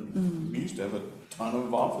enforcement. We used to have a ton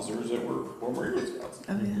of officers that were former Eagle Scouts,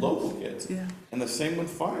 local kids. Yeah. And the same with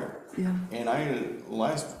fire. Yeah. And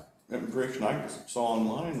last information I saw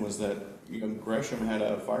online was that Gresham had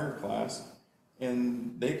a fire class,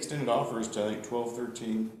 and they extended offers to I think 12,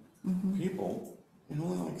 13 people, and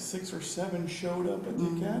only like 6 or 7 showed up at the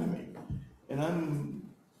academy. And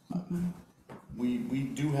we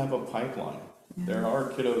do have a pipeline. There are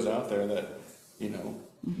kiddos out there that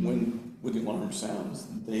when the alarm sounds,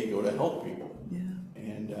 they go to help people. Yeah.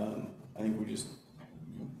 And I think we just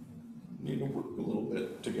need to work a little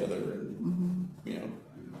bit together and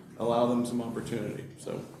allow them some opportunity.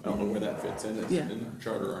 So I don't know where that fits in, it's in our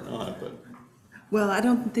charter or not, but. Well, I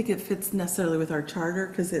don't think it fits necessarily with our charter,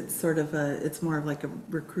 because it's sort of it's more of like a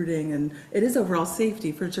recruiting, and it is overall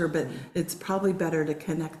safety for sure, but it's probably better to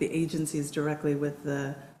connect the agencies directly with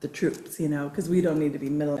the troops, because we don't need to be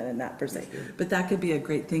middlemen in that per se. But that could be a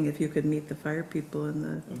great thing if you could meet the fire people and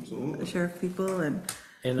the Absolutely. sheriff people, and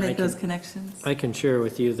And I make those can, connections. I can share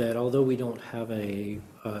with you that although we don't have a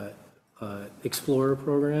Explorer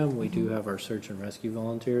program, we do have our search and rescue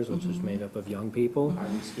volunteers, which is made up of young people.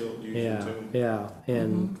 Highly skilled usually Yeah, too. yeah,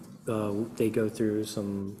 and they go through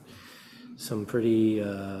some pretty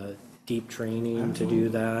deep training to do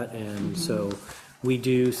that, and so we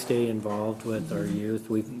do stay involved with our youth.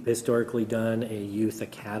 We've historically done a youth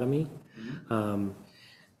academy. When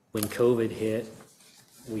COVID hit,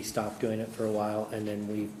 we stopped doing it for a while, and then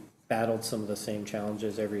we battled some of the same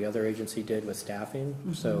challenges every other agency did with staffing,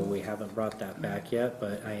 so we haven't brought that back yet,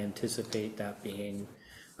 but I anticipate that being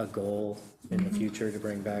a goal in the future to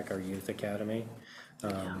bring back our youth academy,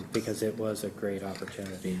 because it was a great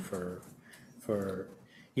opportunity for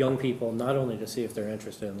young people, not only to see if they're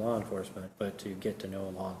interested in law enforcement, but to get to know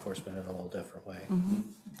law enforcement in a little different way.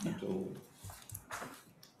 Absolutely.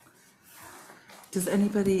 Does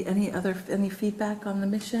anybody, any feedback on the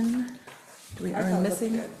mission? Do we, I are thought we it looked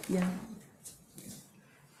missing? good. Yeah.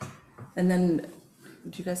 And then,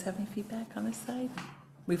 do you guys have any feedback on this side?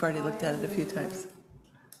 We've already looked at it a few times.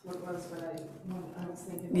 What I was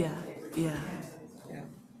thinking. Yeah, yeah. Yeah.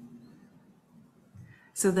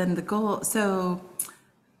 So then the goal, so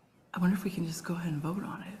I wonder if we can just go ahead and vote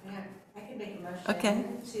on it. Yeah, I could make a motion. Okay,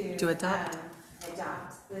 to adopt?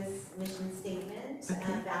 Adopt this mission statement,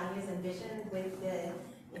 Okay. values and vision with the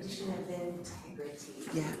addition of integrity.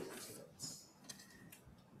 Yeah.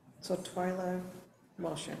 So Twyla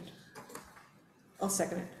motioned. I'll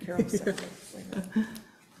second it. Carol seconded.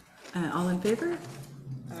 All in favor?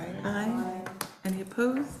 Aye. Aye. Any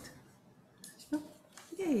opposed? No?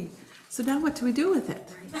 Yay. So now what do we do with it?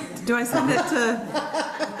 Do I send it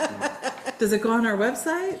to, does it go on our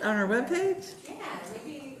website, on our webpage? Yeah,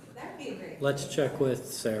 maybe, that'd be a great. Let's check with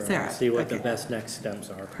Sarah Sarah, and see what the okay. best next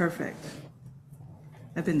steps are. Perfect.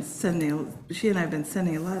 I've been sending, she and I have been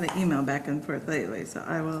sending a lot of email back and forth lately, so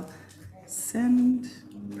I will send,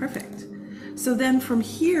 perfect. So then from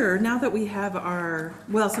here, now that we have our,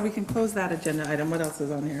 well, so we can close that agenda item, what else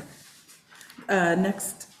is on here?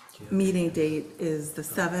 Next meeting date is the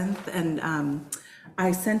 7th, and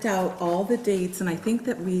I sent out all the dates, and I think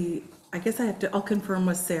that I guess I'll confirm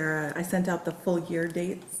with Sarah, I sent out the full year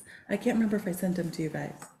dates. I can't remember if I sent them to you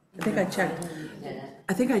guys. I think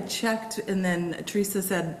I checked, and then Teresa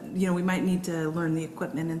said, we might need to learn the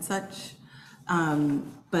equipment and such.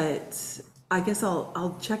 But I guess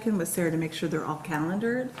I'll check in with Sarah to make sure they're all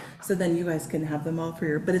calendared, so then you guys can have them all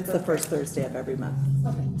for but it's the first Thursday of every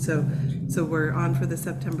month. So we're on for the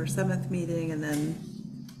September 7th meeting, and then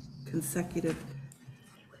consecutive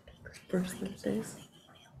first Thursdays.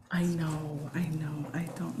 I know, I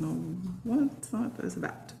don't know what it was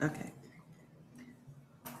about, okay.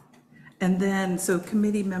 And then, so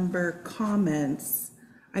committee member comments,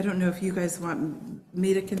 I don't know if you guys want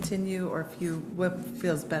me to continue, or if what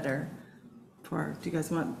feels better do you guys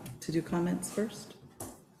want to do comments first?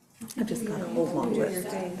 I've just got a whole long Do your list.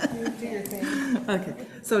 thing. You do your thing. Okay,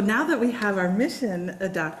 so now that we have our mission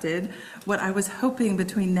adopted, what I was hoping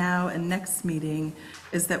between now and next meeting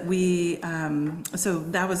is that so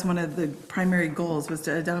that was one of the primary goals, was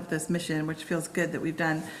to adopt this mission, which feels good that we've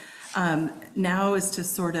done. Now is to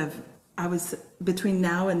sort of, between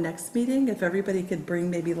now and next meeting, if everybody could bring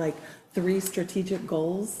maybe like 3 strategic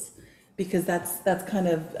goals, because that's kind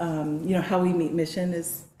of, how we meet mission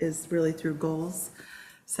is really through goals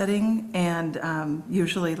setting, and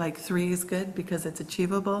usually like 3 is good because it's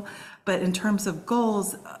achievable. But in terms of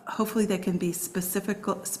goals, hopefully they can be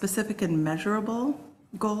specific and measurable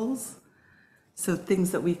goals. So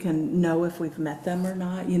things that we can know if we've met them or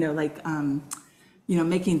not,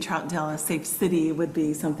 making Troutdale a safe city would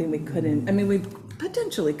be something we couldn't, we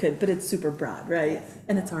potentially could, but it's super broad, right?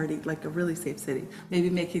 And it's already like a really safe city. Maybe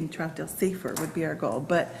making Troutdale safer would be our goal.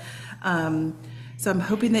 But, so I'm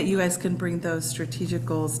hoping that you guys can bring those strategic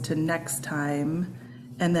goals to next time,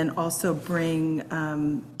 and then also bring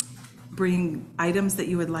items that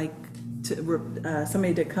you would like to,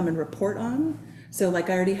 somebody to come and report on. So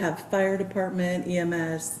like I already have fire department,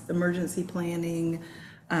 EMS, emergency planning.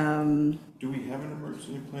 Do we have an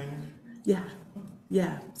emergency planner?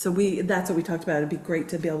 Yeah. So that's what we talked about. It'd be great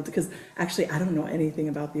to be able to, because actually I don't know anything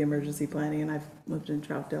about the emergency planning, and I've lived in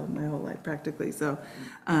Troutdale my whole life practically. So,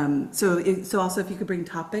 so also if you could bring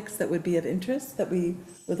topics that would be of interest that we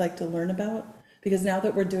would like to learn about, because now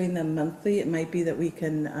that we're doing them monthly, it might be that we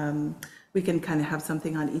can kind of have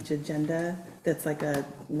something on each agenda that's like a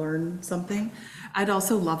learn something. I'd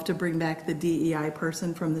also love to bring back the DEI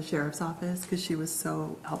person from the sheriff's office, because she was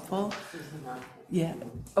so helpful. Yeah.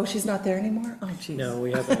 Oh, she's not there anymore? Oh, geez. No,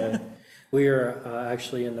 we We are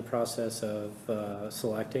actually in the process of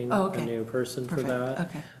selecting Oh, a okay. new person for Perfect, that.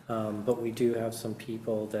 okay. But we do have some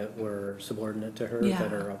people that were subordinate to her Yeah.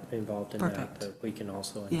 that are involved in that, Perfect. that we can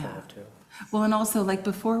also Yeah. involve too. Well, and also, like,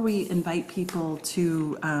 before we invite people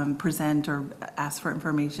to present or ask for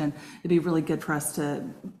information, it'd be really good for us to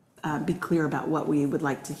be clear about what we would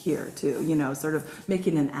like to hear too, you know, sort of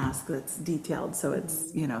making an ask that's detailed, so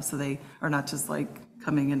it's, you know, so they are not just like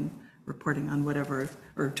coming and reporting on whatever,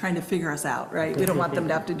 or trying to figure us out, right? We don't want them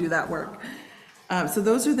to have to do that work. So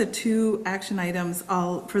those are the two action items.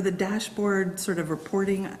 For the dashboard sort of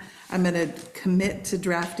reporting, I'm gonna commit to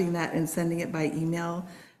drafting that and sending it by email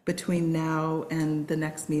between now and the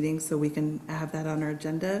next meeting, so we can have that on our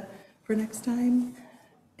agenda for next time.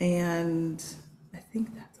 And I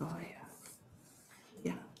think that's all I have.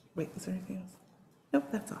 Yeah, wait, is there anything else? Nope,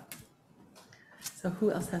 that's all. So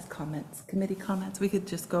who else has comments? Committee comments? We could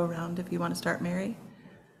just go around if you want to start, Mary.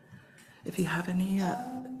 If you have any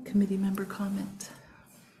committee member comment.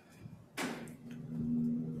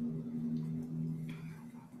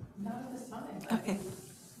 Not at this time. Okay.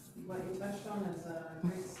 What you touched on is a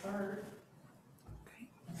great start. Great.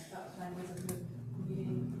 And I thought tonight was a good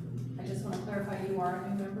meeting. I just want to clarify, you are a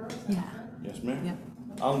new member? is that Yeah. correct? Yes, ma'am.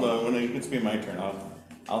 Yeah. When it gets to be my turn,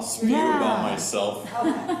 I'll spew Yeah. about myself. Try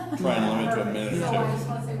and limit to a minute So or I two. just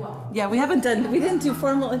want to say welcome. Yeah, we didn't do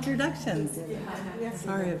formal introductions.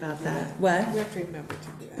 Sorry about that. What? We have to remember to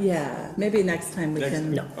do that. Yeah, maybe next time we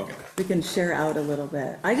can. Okay. We can share out a little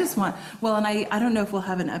bit. I just want, well, and I don't know if we'll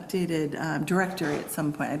have an updated directory at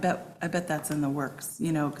some point. I bet that's in the works,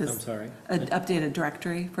 you know, because. I'm sorry? An updated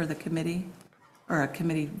directory for the committee, or a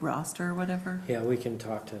committee roster or whatever. Yeah, we can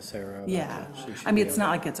talk to Sarah about Yeah, that. She should I mean, be it's able not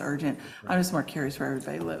to- like it's urgent. I'm just more curious where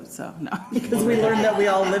everybody lives, so, no, because we learned that we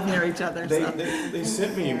all live near each other, They, so. they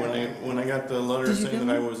sent me, when I got the letter Did you saying get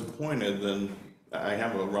that I one? was appointed, then I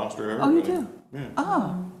have a roster of Oh, you everybody. do? Yeah.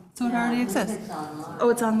 Oh, so it already exists? It's online. Oh,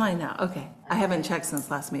 it's online now, okay. I haven't checked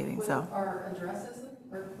since last meeting, With so, our addresses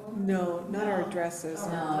or phone? No, not our addresses.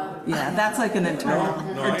 No. yeah, that's like an internal.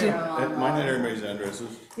 No, Or do- mine had everybody's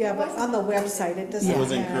addresses. Yeah, but on the website, it doesn't Yeah. It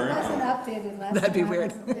wasn't have. current. It wasn't updated last time. That'd be I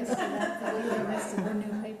weird. was listed. We were listed, we're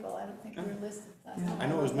new people, I don't think we were listed last time. I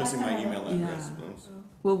know it was missing my email address.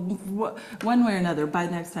 Well, one way or another, by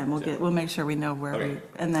next time, we'll make sure we know where we, Okay.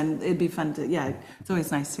 and then it'd be fun to, yeah, it's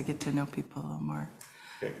always nice to get to know people a little more.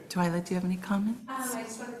 Okay. Twilight, do you have any comments? I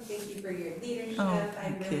just want to thank you for your leadership. Oh, I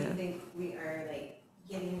thank really you. think we are like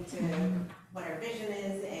getting to what our vision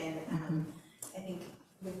is, and I think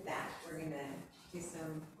with that, we're gonna do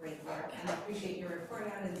some great work. And I appreciate your report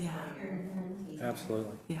out and Yeah. your team.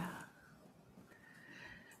 Absolutely. Yeah.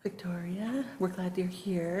 Victoria, we're glad you're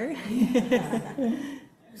here.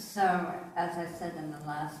 So, as I said in the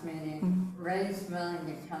last meeting, Ray's willing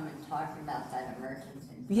to come and talk about that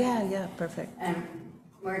emergency. Yeah, yeah, perfect. And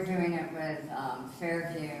we're doing it with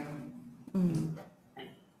Fairview.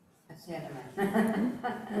 That's the other one.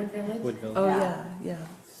 Wood Village? Woodville. Oh, Yeah. yeah,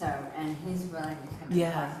 So, and he's willing to come and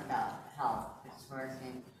Yeah. talk about how it's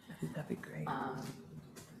working. that'd be great.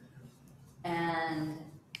 And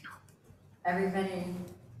everybody,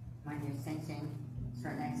 when you're thinking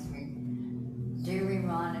for next week, do we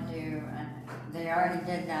want to do, they already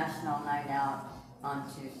did National Night Out on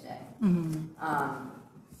Tuesday.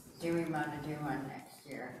 Do we want to do one next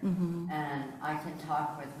year? And I can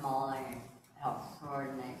talk with Molly, help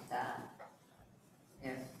coordinate that.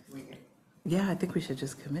 If we could. Yeah, I think we should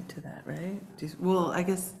just commit to that, right? Well, I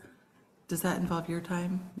guess, does that involve your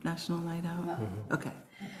time, National Night Out? Okay.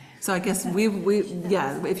 So I guess yeah,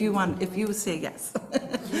 if you say yes.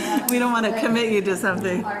 We don't want to commit you to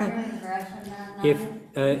something. Are you in Gresham that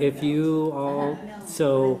night? If you all,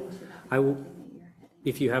 so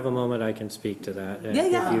if you have a moment, I can speak to that. Yeah,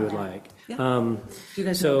 yeah. If you would like. Yeah. Do you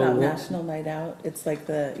guys know about So- National Night Out? It's like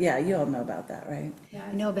yeah, you all know about that, right? Yeah,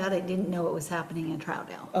 I know about it, didn't know it was happening in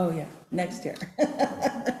Troutdale. Oh, yeah, next year.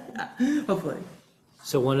 Hopefully.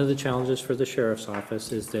 So one of the challenges for the sheriff's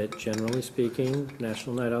office is that generally speaking,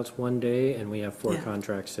 National Night Out's one day and we have 4 Yeah.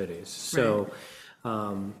 contract cities. So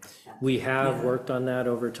we have worked on that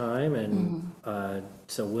over time and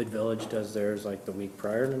so Wood Village does theirs like the week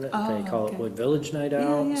prior to that. They Oh, call it okay. Wood Village Night Yeah,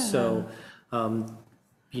 Out. yeah. So,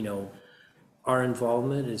 you know, our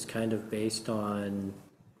involvement is kind of based on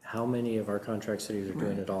how many of our contract cities are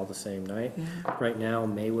doing it all the same night. Right now,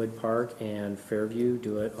 Maywood Park and Fairview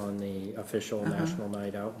do it on the official National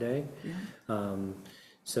Night Out Day.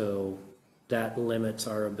 So that limits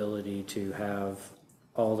our ability to have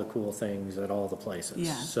all the cool things at all the places.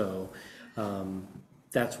 Yeah. So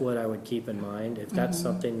that's what I would keep in mind. If that's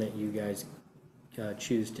something that you guys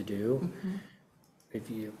choose to do,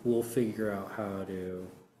 we'll figure out how to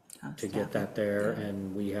to get that there.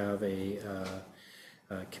 And we have a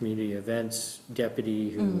community events deputy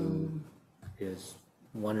who is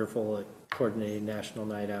wonderful at coordinating National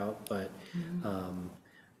Night Out, but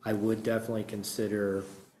I would definitely consider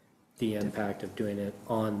the impact of doing it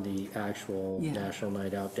on the actual National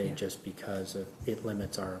Night Out Day, just because it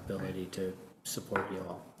limits our ability to support you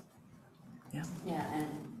all. Yeah. Yeah, and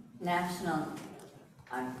national,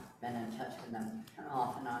 I've been in touch with them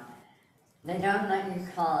off and on. They don't let you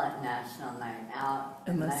call it National Night Out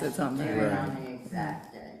Unless it's on you there. do it Right. on the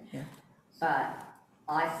exact day. Yeah. But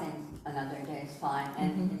I think another day is fine,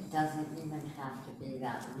 and it doesn't even have to be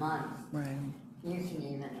that month. Right. You can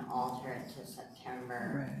even alter it to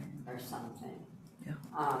September Right. or something. Yeah.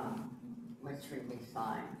 Which would be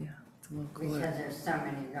fine, Yeah. It's a little cooler. because there's so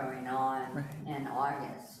many going on Right. in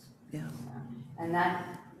August. Yeah. So, and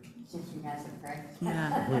that gives you guys a break.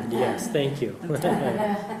 Yeah. Yes, thank you.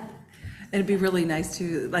 It'd be really nice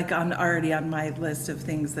to, like, already on my list of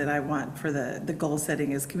things that I want for the goal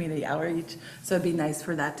setting is community outreach. So it'd be nice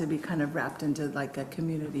for that to be kind of wrapped into like a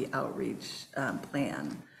community outreach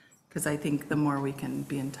plan. Because I think the more we can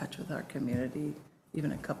be in touch with our community,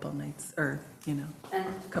 even a couple nights, or, you know, And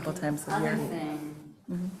a couple times a year. other thing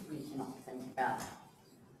we can all think about,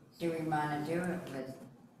 do we want to do it with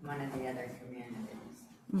one of the other communities,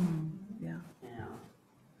 Yeah, you know?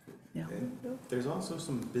 yeah. And there's also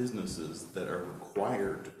some businesses that are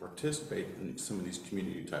required to participate in some of these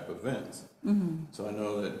community type events. So I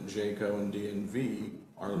know that JACO and DNV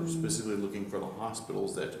are specifically looking for the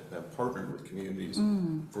hospitals that have partnered with communities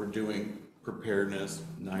for doing preparedness,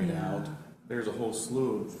 night out. There's a whole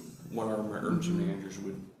slew of what our emergency managers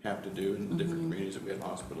would have to do in the different communities that we have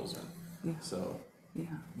hospitals in. Yeah. So Yeah.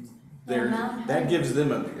 that gives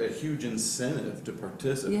them a huge incentive to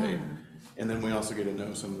participate. Yeah. And then we also get to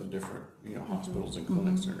know some of the different, hospitals and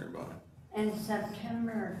clinics that are nearby. In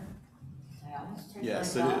September, I always take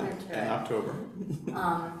Yes, my it daughter is, to in it. October.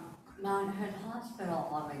 Mount Hood Hospital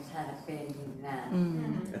always had a big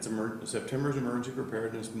event. It's September's Emergency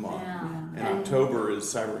Preparedness Month. Yeah. And October is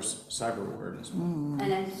Cyber Awareness Month.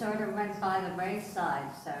 And it sort of went by the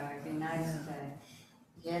wayside, so it'd be nice to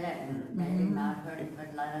get it, and maybe Mount Hood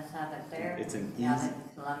would let us have it there. It's an We have easy- it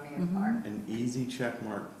in Columbia Park. An easy check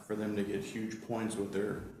mark for them to get huge points with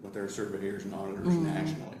their surveyors and auditors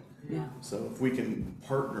nationally. Yeah. So if we can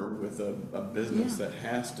partner with a business that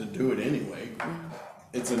has to do it anyway,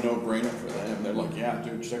 it's a no-brainer for them. They're like, yeah,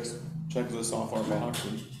 dude, check this off our box.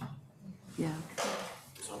 And Yeah,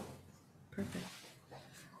 so, perfect.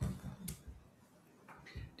 Do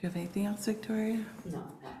you have anything else, Victoria? No,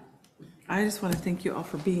 I just want to thank you all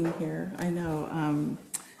for being here. I know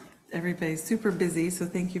everybody's super busy, so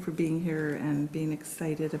thank you for being here and being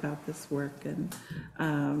excited about this work. And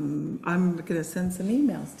I'm going to send some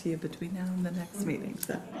emails to you between now and the next meeting.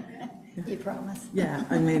 So, You promise? yeah,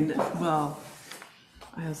 I mean, well,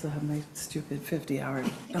 I also have my stupid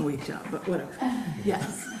 50-hour-a-week job, but whatever.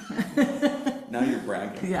 Yes. now you're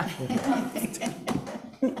bragging. Yeah.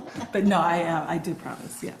 But no, I do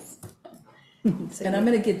promise, yes. And I'm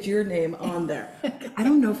gonna get your name on there. I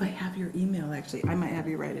don't know if I have your email, actually. I might have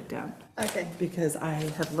you write it down, Okay, because I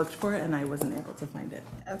have looked for it and I wasn't able to find it.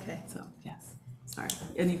 okay. So, yes, sorry.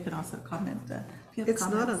 And you can also comment, if you have It's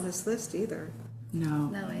not comments. on this list either. No,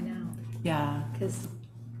 No, I know, yeah, because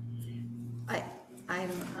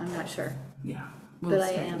I'm not sure, yeah. We'll but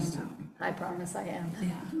I start am. this out. I promise I am.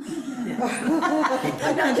 Yeah. Yeah.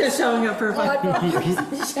 I'm not just showing up for I fun.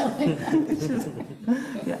 promise. Showing.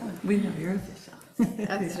 Yeah, we know you're official.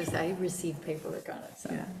 I received paperwork on it,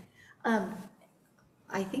 so. Yeah.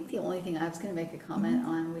 I think the only thing I was gonna make a comment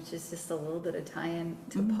on, which is just a little bit of tie-in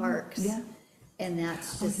to parks. Yeah. And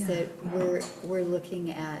that's Oh, just yeah. that we're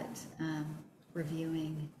looking at,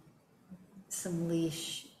 reviewing some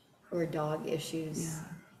leash or dog issues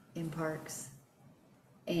Yeah. in parks.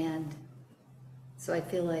 And so I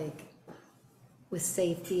feel like with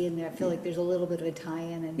safety in there, I feel like there's a little bit of a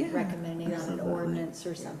tie-in and Yeah, recommending on an absolutely. ordinance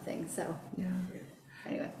or something, so, Yeah.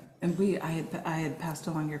 anyway. And I had passed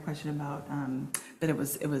along your question about, but it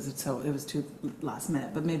was too last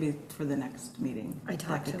minute, but maybe for the next meeting. I that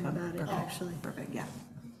talked to could him come. about it, Perfect, actually. Perfect, yeah.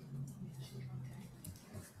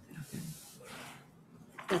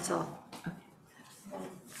 That's all.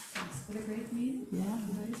 Thanks for the great meeting. Yeah.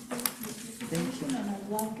 Thank you. And I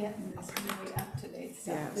love getting this really up to date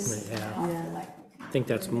stuff. Yes. This is Yeah. awful, Yeah. like, I think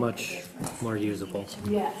that's much more usable.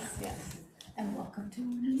 yes, yes. And welcome to.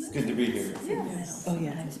 It's good to be here. Yes. Oh,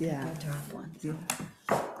 yeah, yeah. Drop one.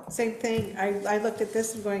 Yeah. Same thing, I looked at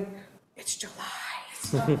this and going, it's July.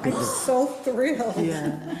 I'm so thrilled.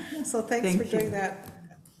 Yeah. So thanks Thank for you. doing that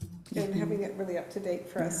and having it really up to date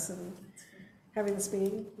for us. And having this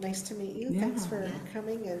meeting. Nice to meet you. Thanks for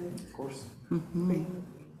coming and Of course. being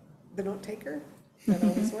the note taker. That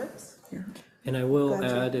always works. And I will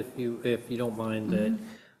Gotcha. add, if you don't mind, that,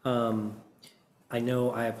 I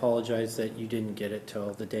know, I apologize that you didn't get it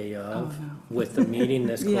till the day of. no. With the meeting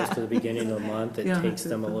this close Yeah. to the beginning of the month, it Yeah, takes that's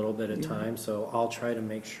them a it. little bit of Yeah. time, so I'll try to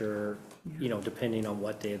make sure, depending on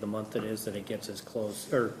what day of the month it is, that it gets as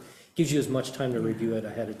close, or gives you as much time to review it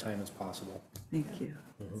ahead of time as possible. Thank you.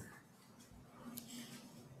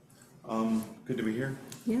 Good to be here.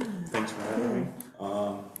 Yeah. Thanks for having me.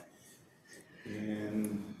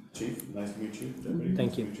 And Chief, nice to meet you. Deputy, Thank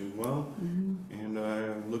nice to you. meet you as well. And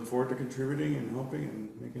I look forward to contributing and helping and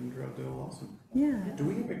making Troutdale awesome. Yeah. Do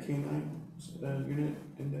we have a canine unit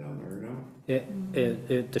in town or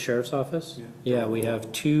no? The sheriff's office? Yeah. Yeah, we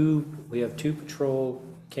have two patrol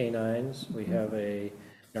canines, we have a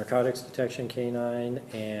narcotics detection canine,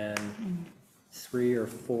 and 3 or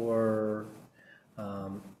 4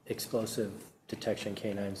 explosive detection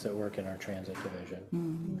canines that work in our transit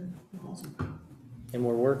division. Awesome. And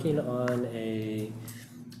we're working on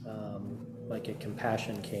like a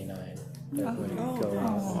compassion canine that would go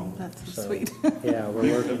out. Oh, that's so So, sweet. Yeah,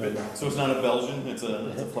 we're working on that. So it's not a Belgian, it's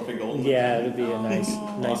a fluffy golden? Yeah, it'd be a nice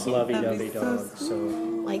Awesome. lovey-dovey That'd be so dog, so,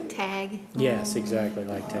 Like tag. yes, exactly,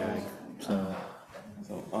 like Tag, so.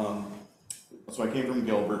 So I came from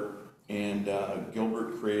Gilbert, and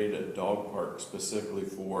Gilbert created a dog park specifically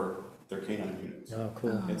for their canine units. Oh,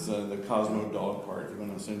 cool. It's the Cosmo Dog Park. If you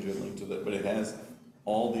want to send you a link to that, but it has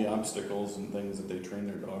all the obstacles and things that they train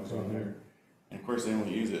their dogs on there. And of course, they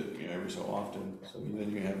only use it every so often. So then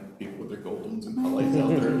you have people with their Goldens and Palays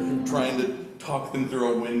out there trying to talk them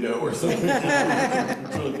through a window or something.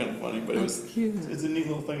 It's really kind of funny, but it's a neat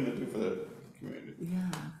little thing to do for the community. Yeah,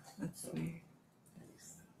 that's sweet.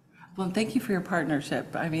 Well, thank you for your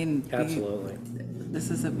partnership. I mean, Absolutely. this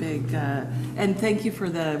is a big, and thank you for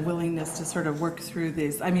the willingness to sort of work through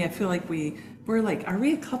these. I mean, I feel like we're like, are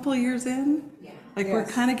we a couple years in? Yeah. Like, we're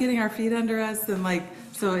Yes. kind of getting our feet under us, and like,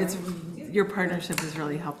 so it's, your partnership is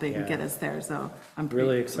really helping Yeah. get us there, so I'm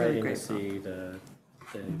Really exciting to grateful. see the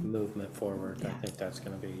movement forward. I think that's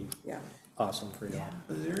gonna be Yeah. awesome for you.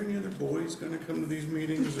 Is there any other boys gonna come to these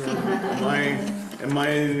meetings, or am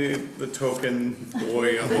I the token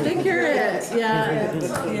boy on I the? think you're it, yeah,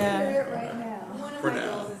 yeah. Right now. One of For my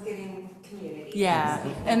now. goals is getting community. Yeah,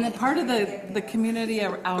 and the part of the community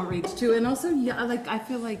outreach too, and also, yeah, like, I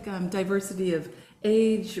feel like diversity of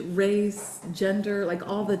age, race, gender, like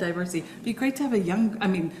all the diversity. It'd be great to have a young, I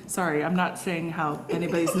mean, sorry, I'm not saying how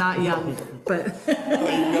anybody's not young, but it'd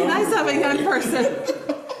be nice to have a young person.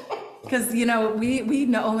 Because, we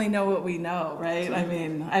only know what we know, right? I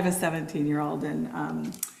mean, I have a 17-year-old,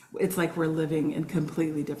 and it's like we're living in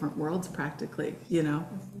completely different worlds practically,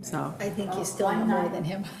 so, I think you still know more than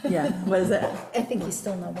him. yeah, what is it? I think you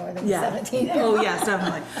still know more than Yeah. 17. Oh, yes,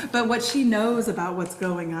 definitely. But what she knows about what's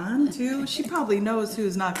going on too, she probably knows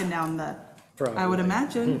who's knocking down I would Probably.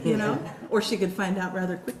 imagine, or she could find out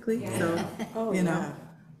rather quickly, so, Oh, you know.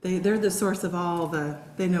 yeah. They're the source of all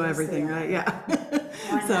they know everything, they are. right? Yeah.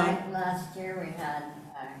 One So, night last year, we had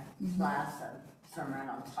a class of swim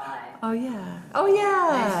around 5. oh, yeah. Oh,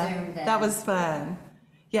 yeah. I zoomed in. That was fun.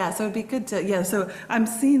 Yeah, so it'd be good to, so I'm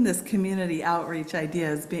seeing this community outreach idea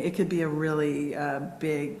as being, it could be a really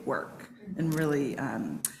big work and really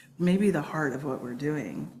maybe the heart of what we're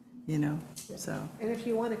doing, so. And if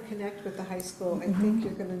you want to connect with the high school, I Mm-hmm. think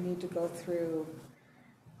you're going to need to go through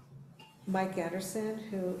Mike Anderson,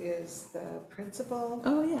 who is the principal.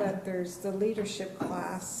 Oh, yeah. But there's the leadership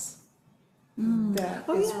class that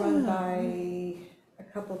Oh, is run yeah. by a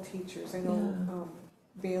couple teachers. I know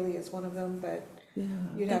Bailey is one of them, but Yeah,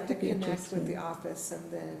 you'd that have to could be connect with interesting. the office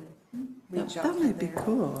and then That reach out that from might be there.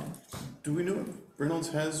 cool. Do we know if Reynolds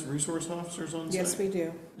has resource officers on site? Yes, we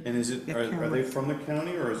do. And is it, Yeah, are Cameron. they from the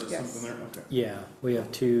county, or is it Yes. something there? Okay. Yeah, we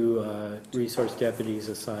have 2 resource deputies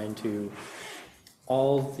assigned to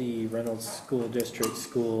all the Reynolds School District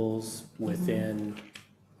schools within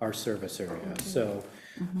our service area. So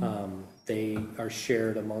they are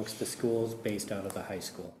shared amongst the schools based out of the high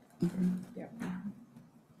school. Yeah.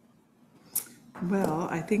 Well,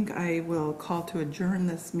 I think I will call to adjourn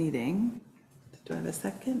this meeting. Do I have a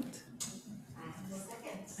second?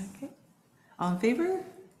 Okay. All in favor?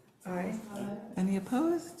 Aye. Any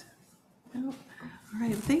opposed? No. All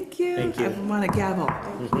right, thank you. Thank you. I want to gavel.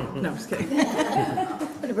 No, I'm just kidding.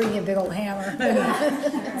 I'm gonna bring you a big old hammer.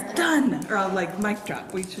 Done. Or I'll like mic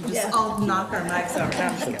drop. We should just all knock our mics over. No,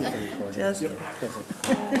 I'm just kidding. Just,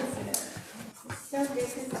 So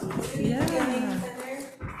good to see you. yeah.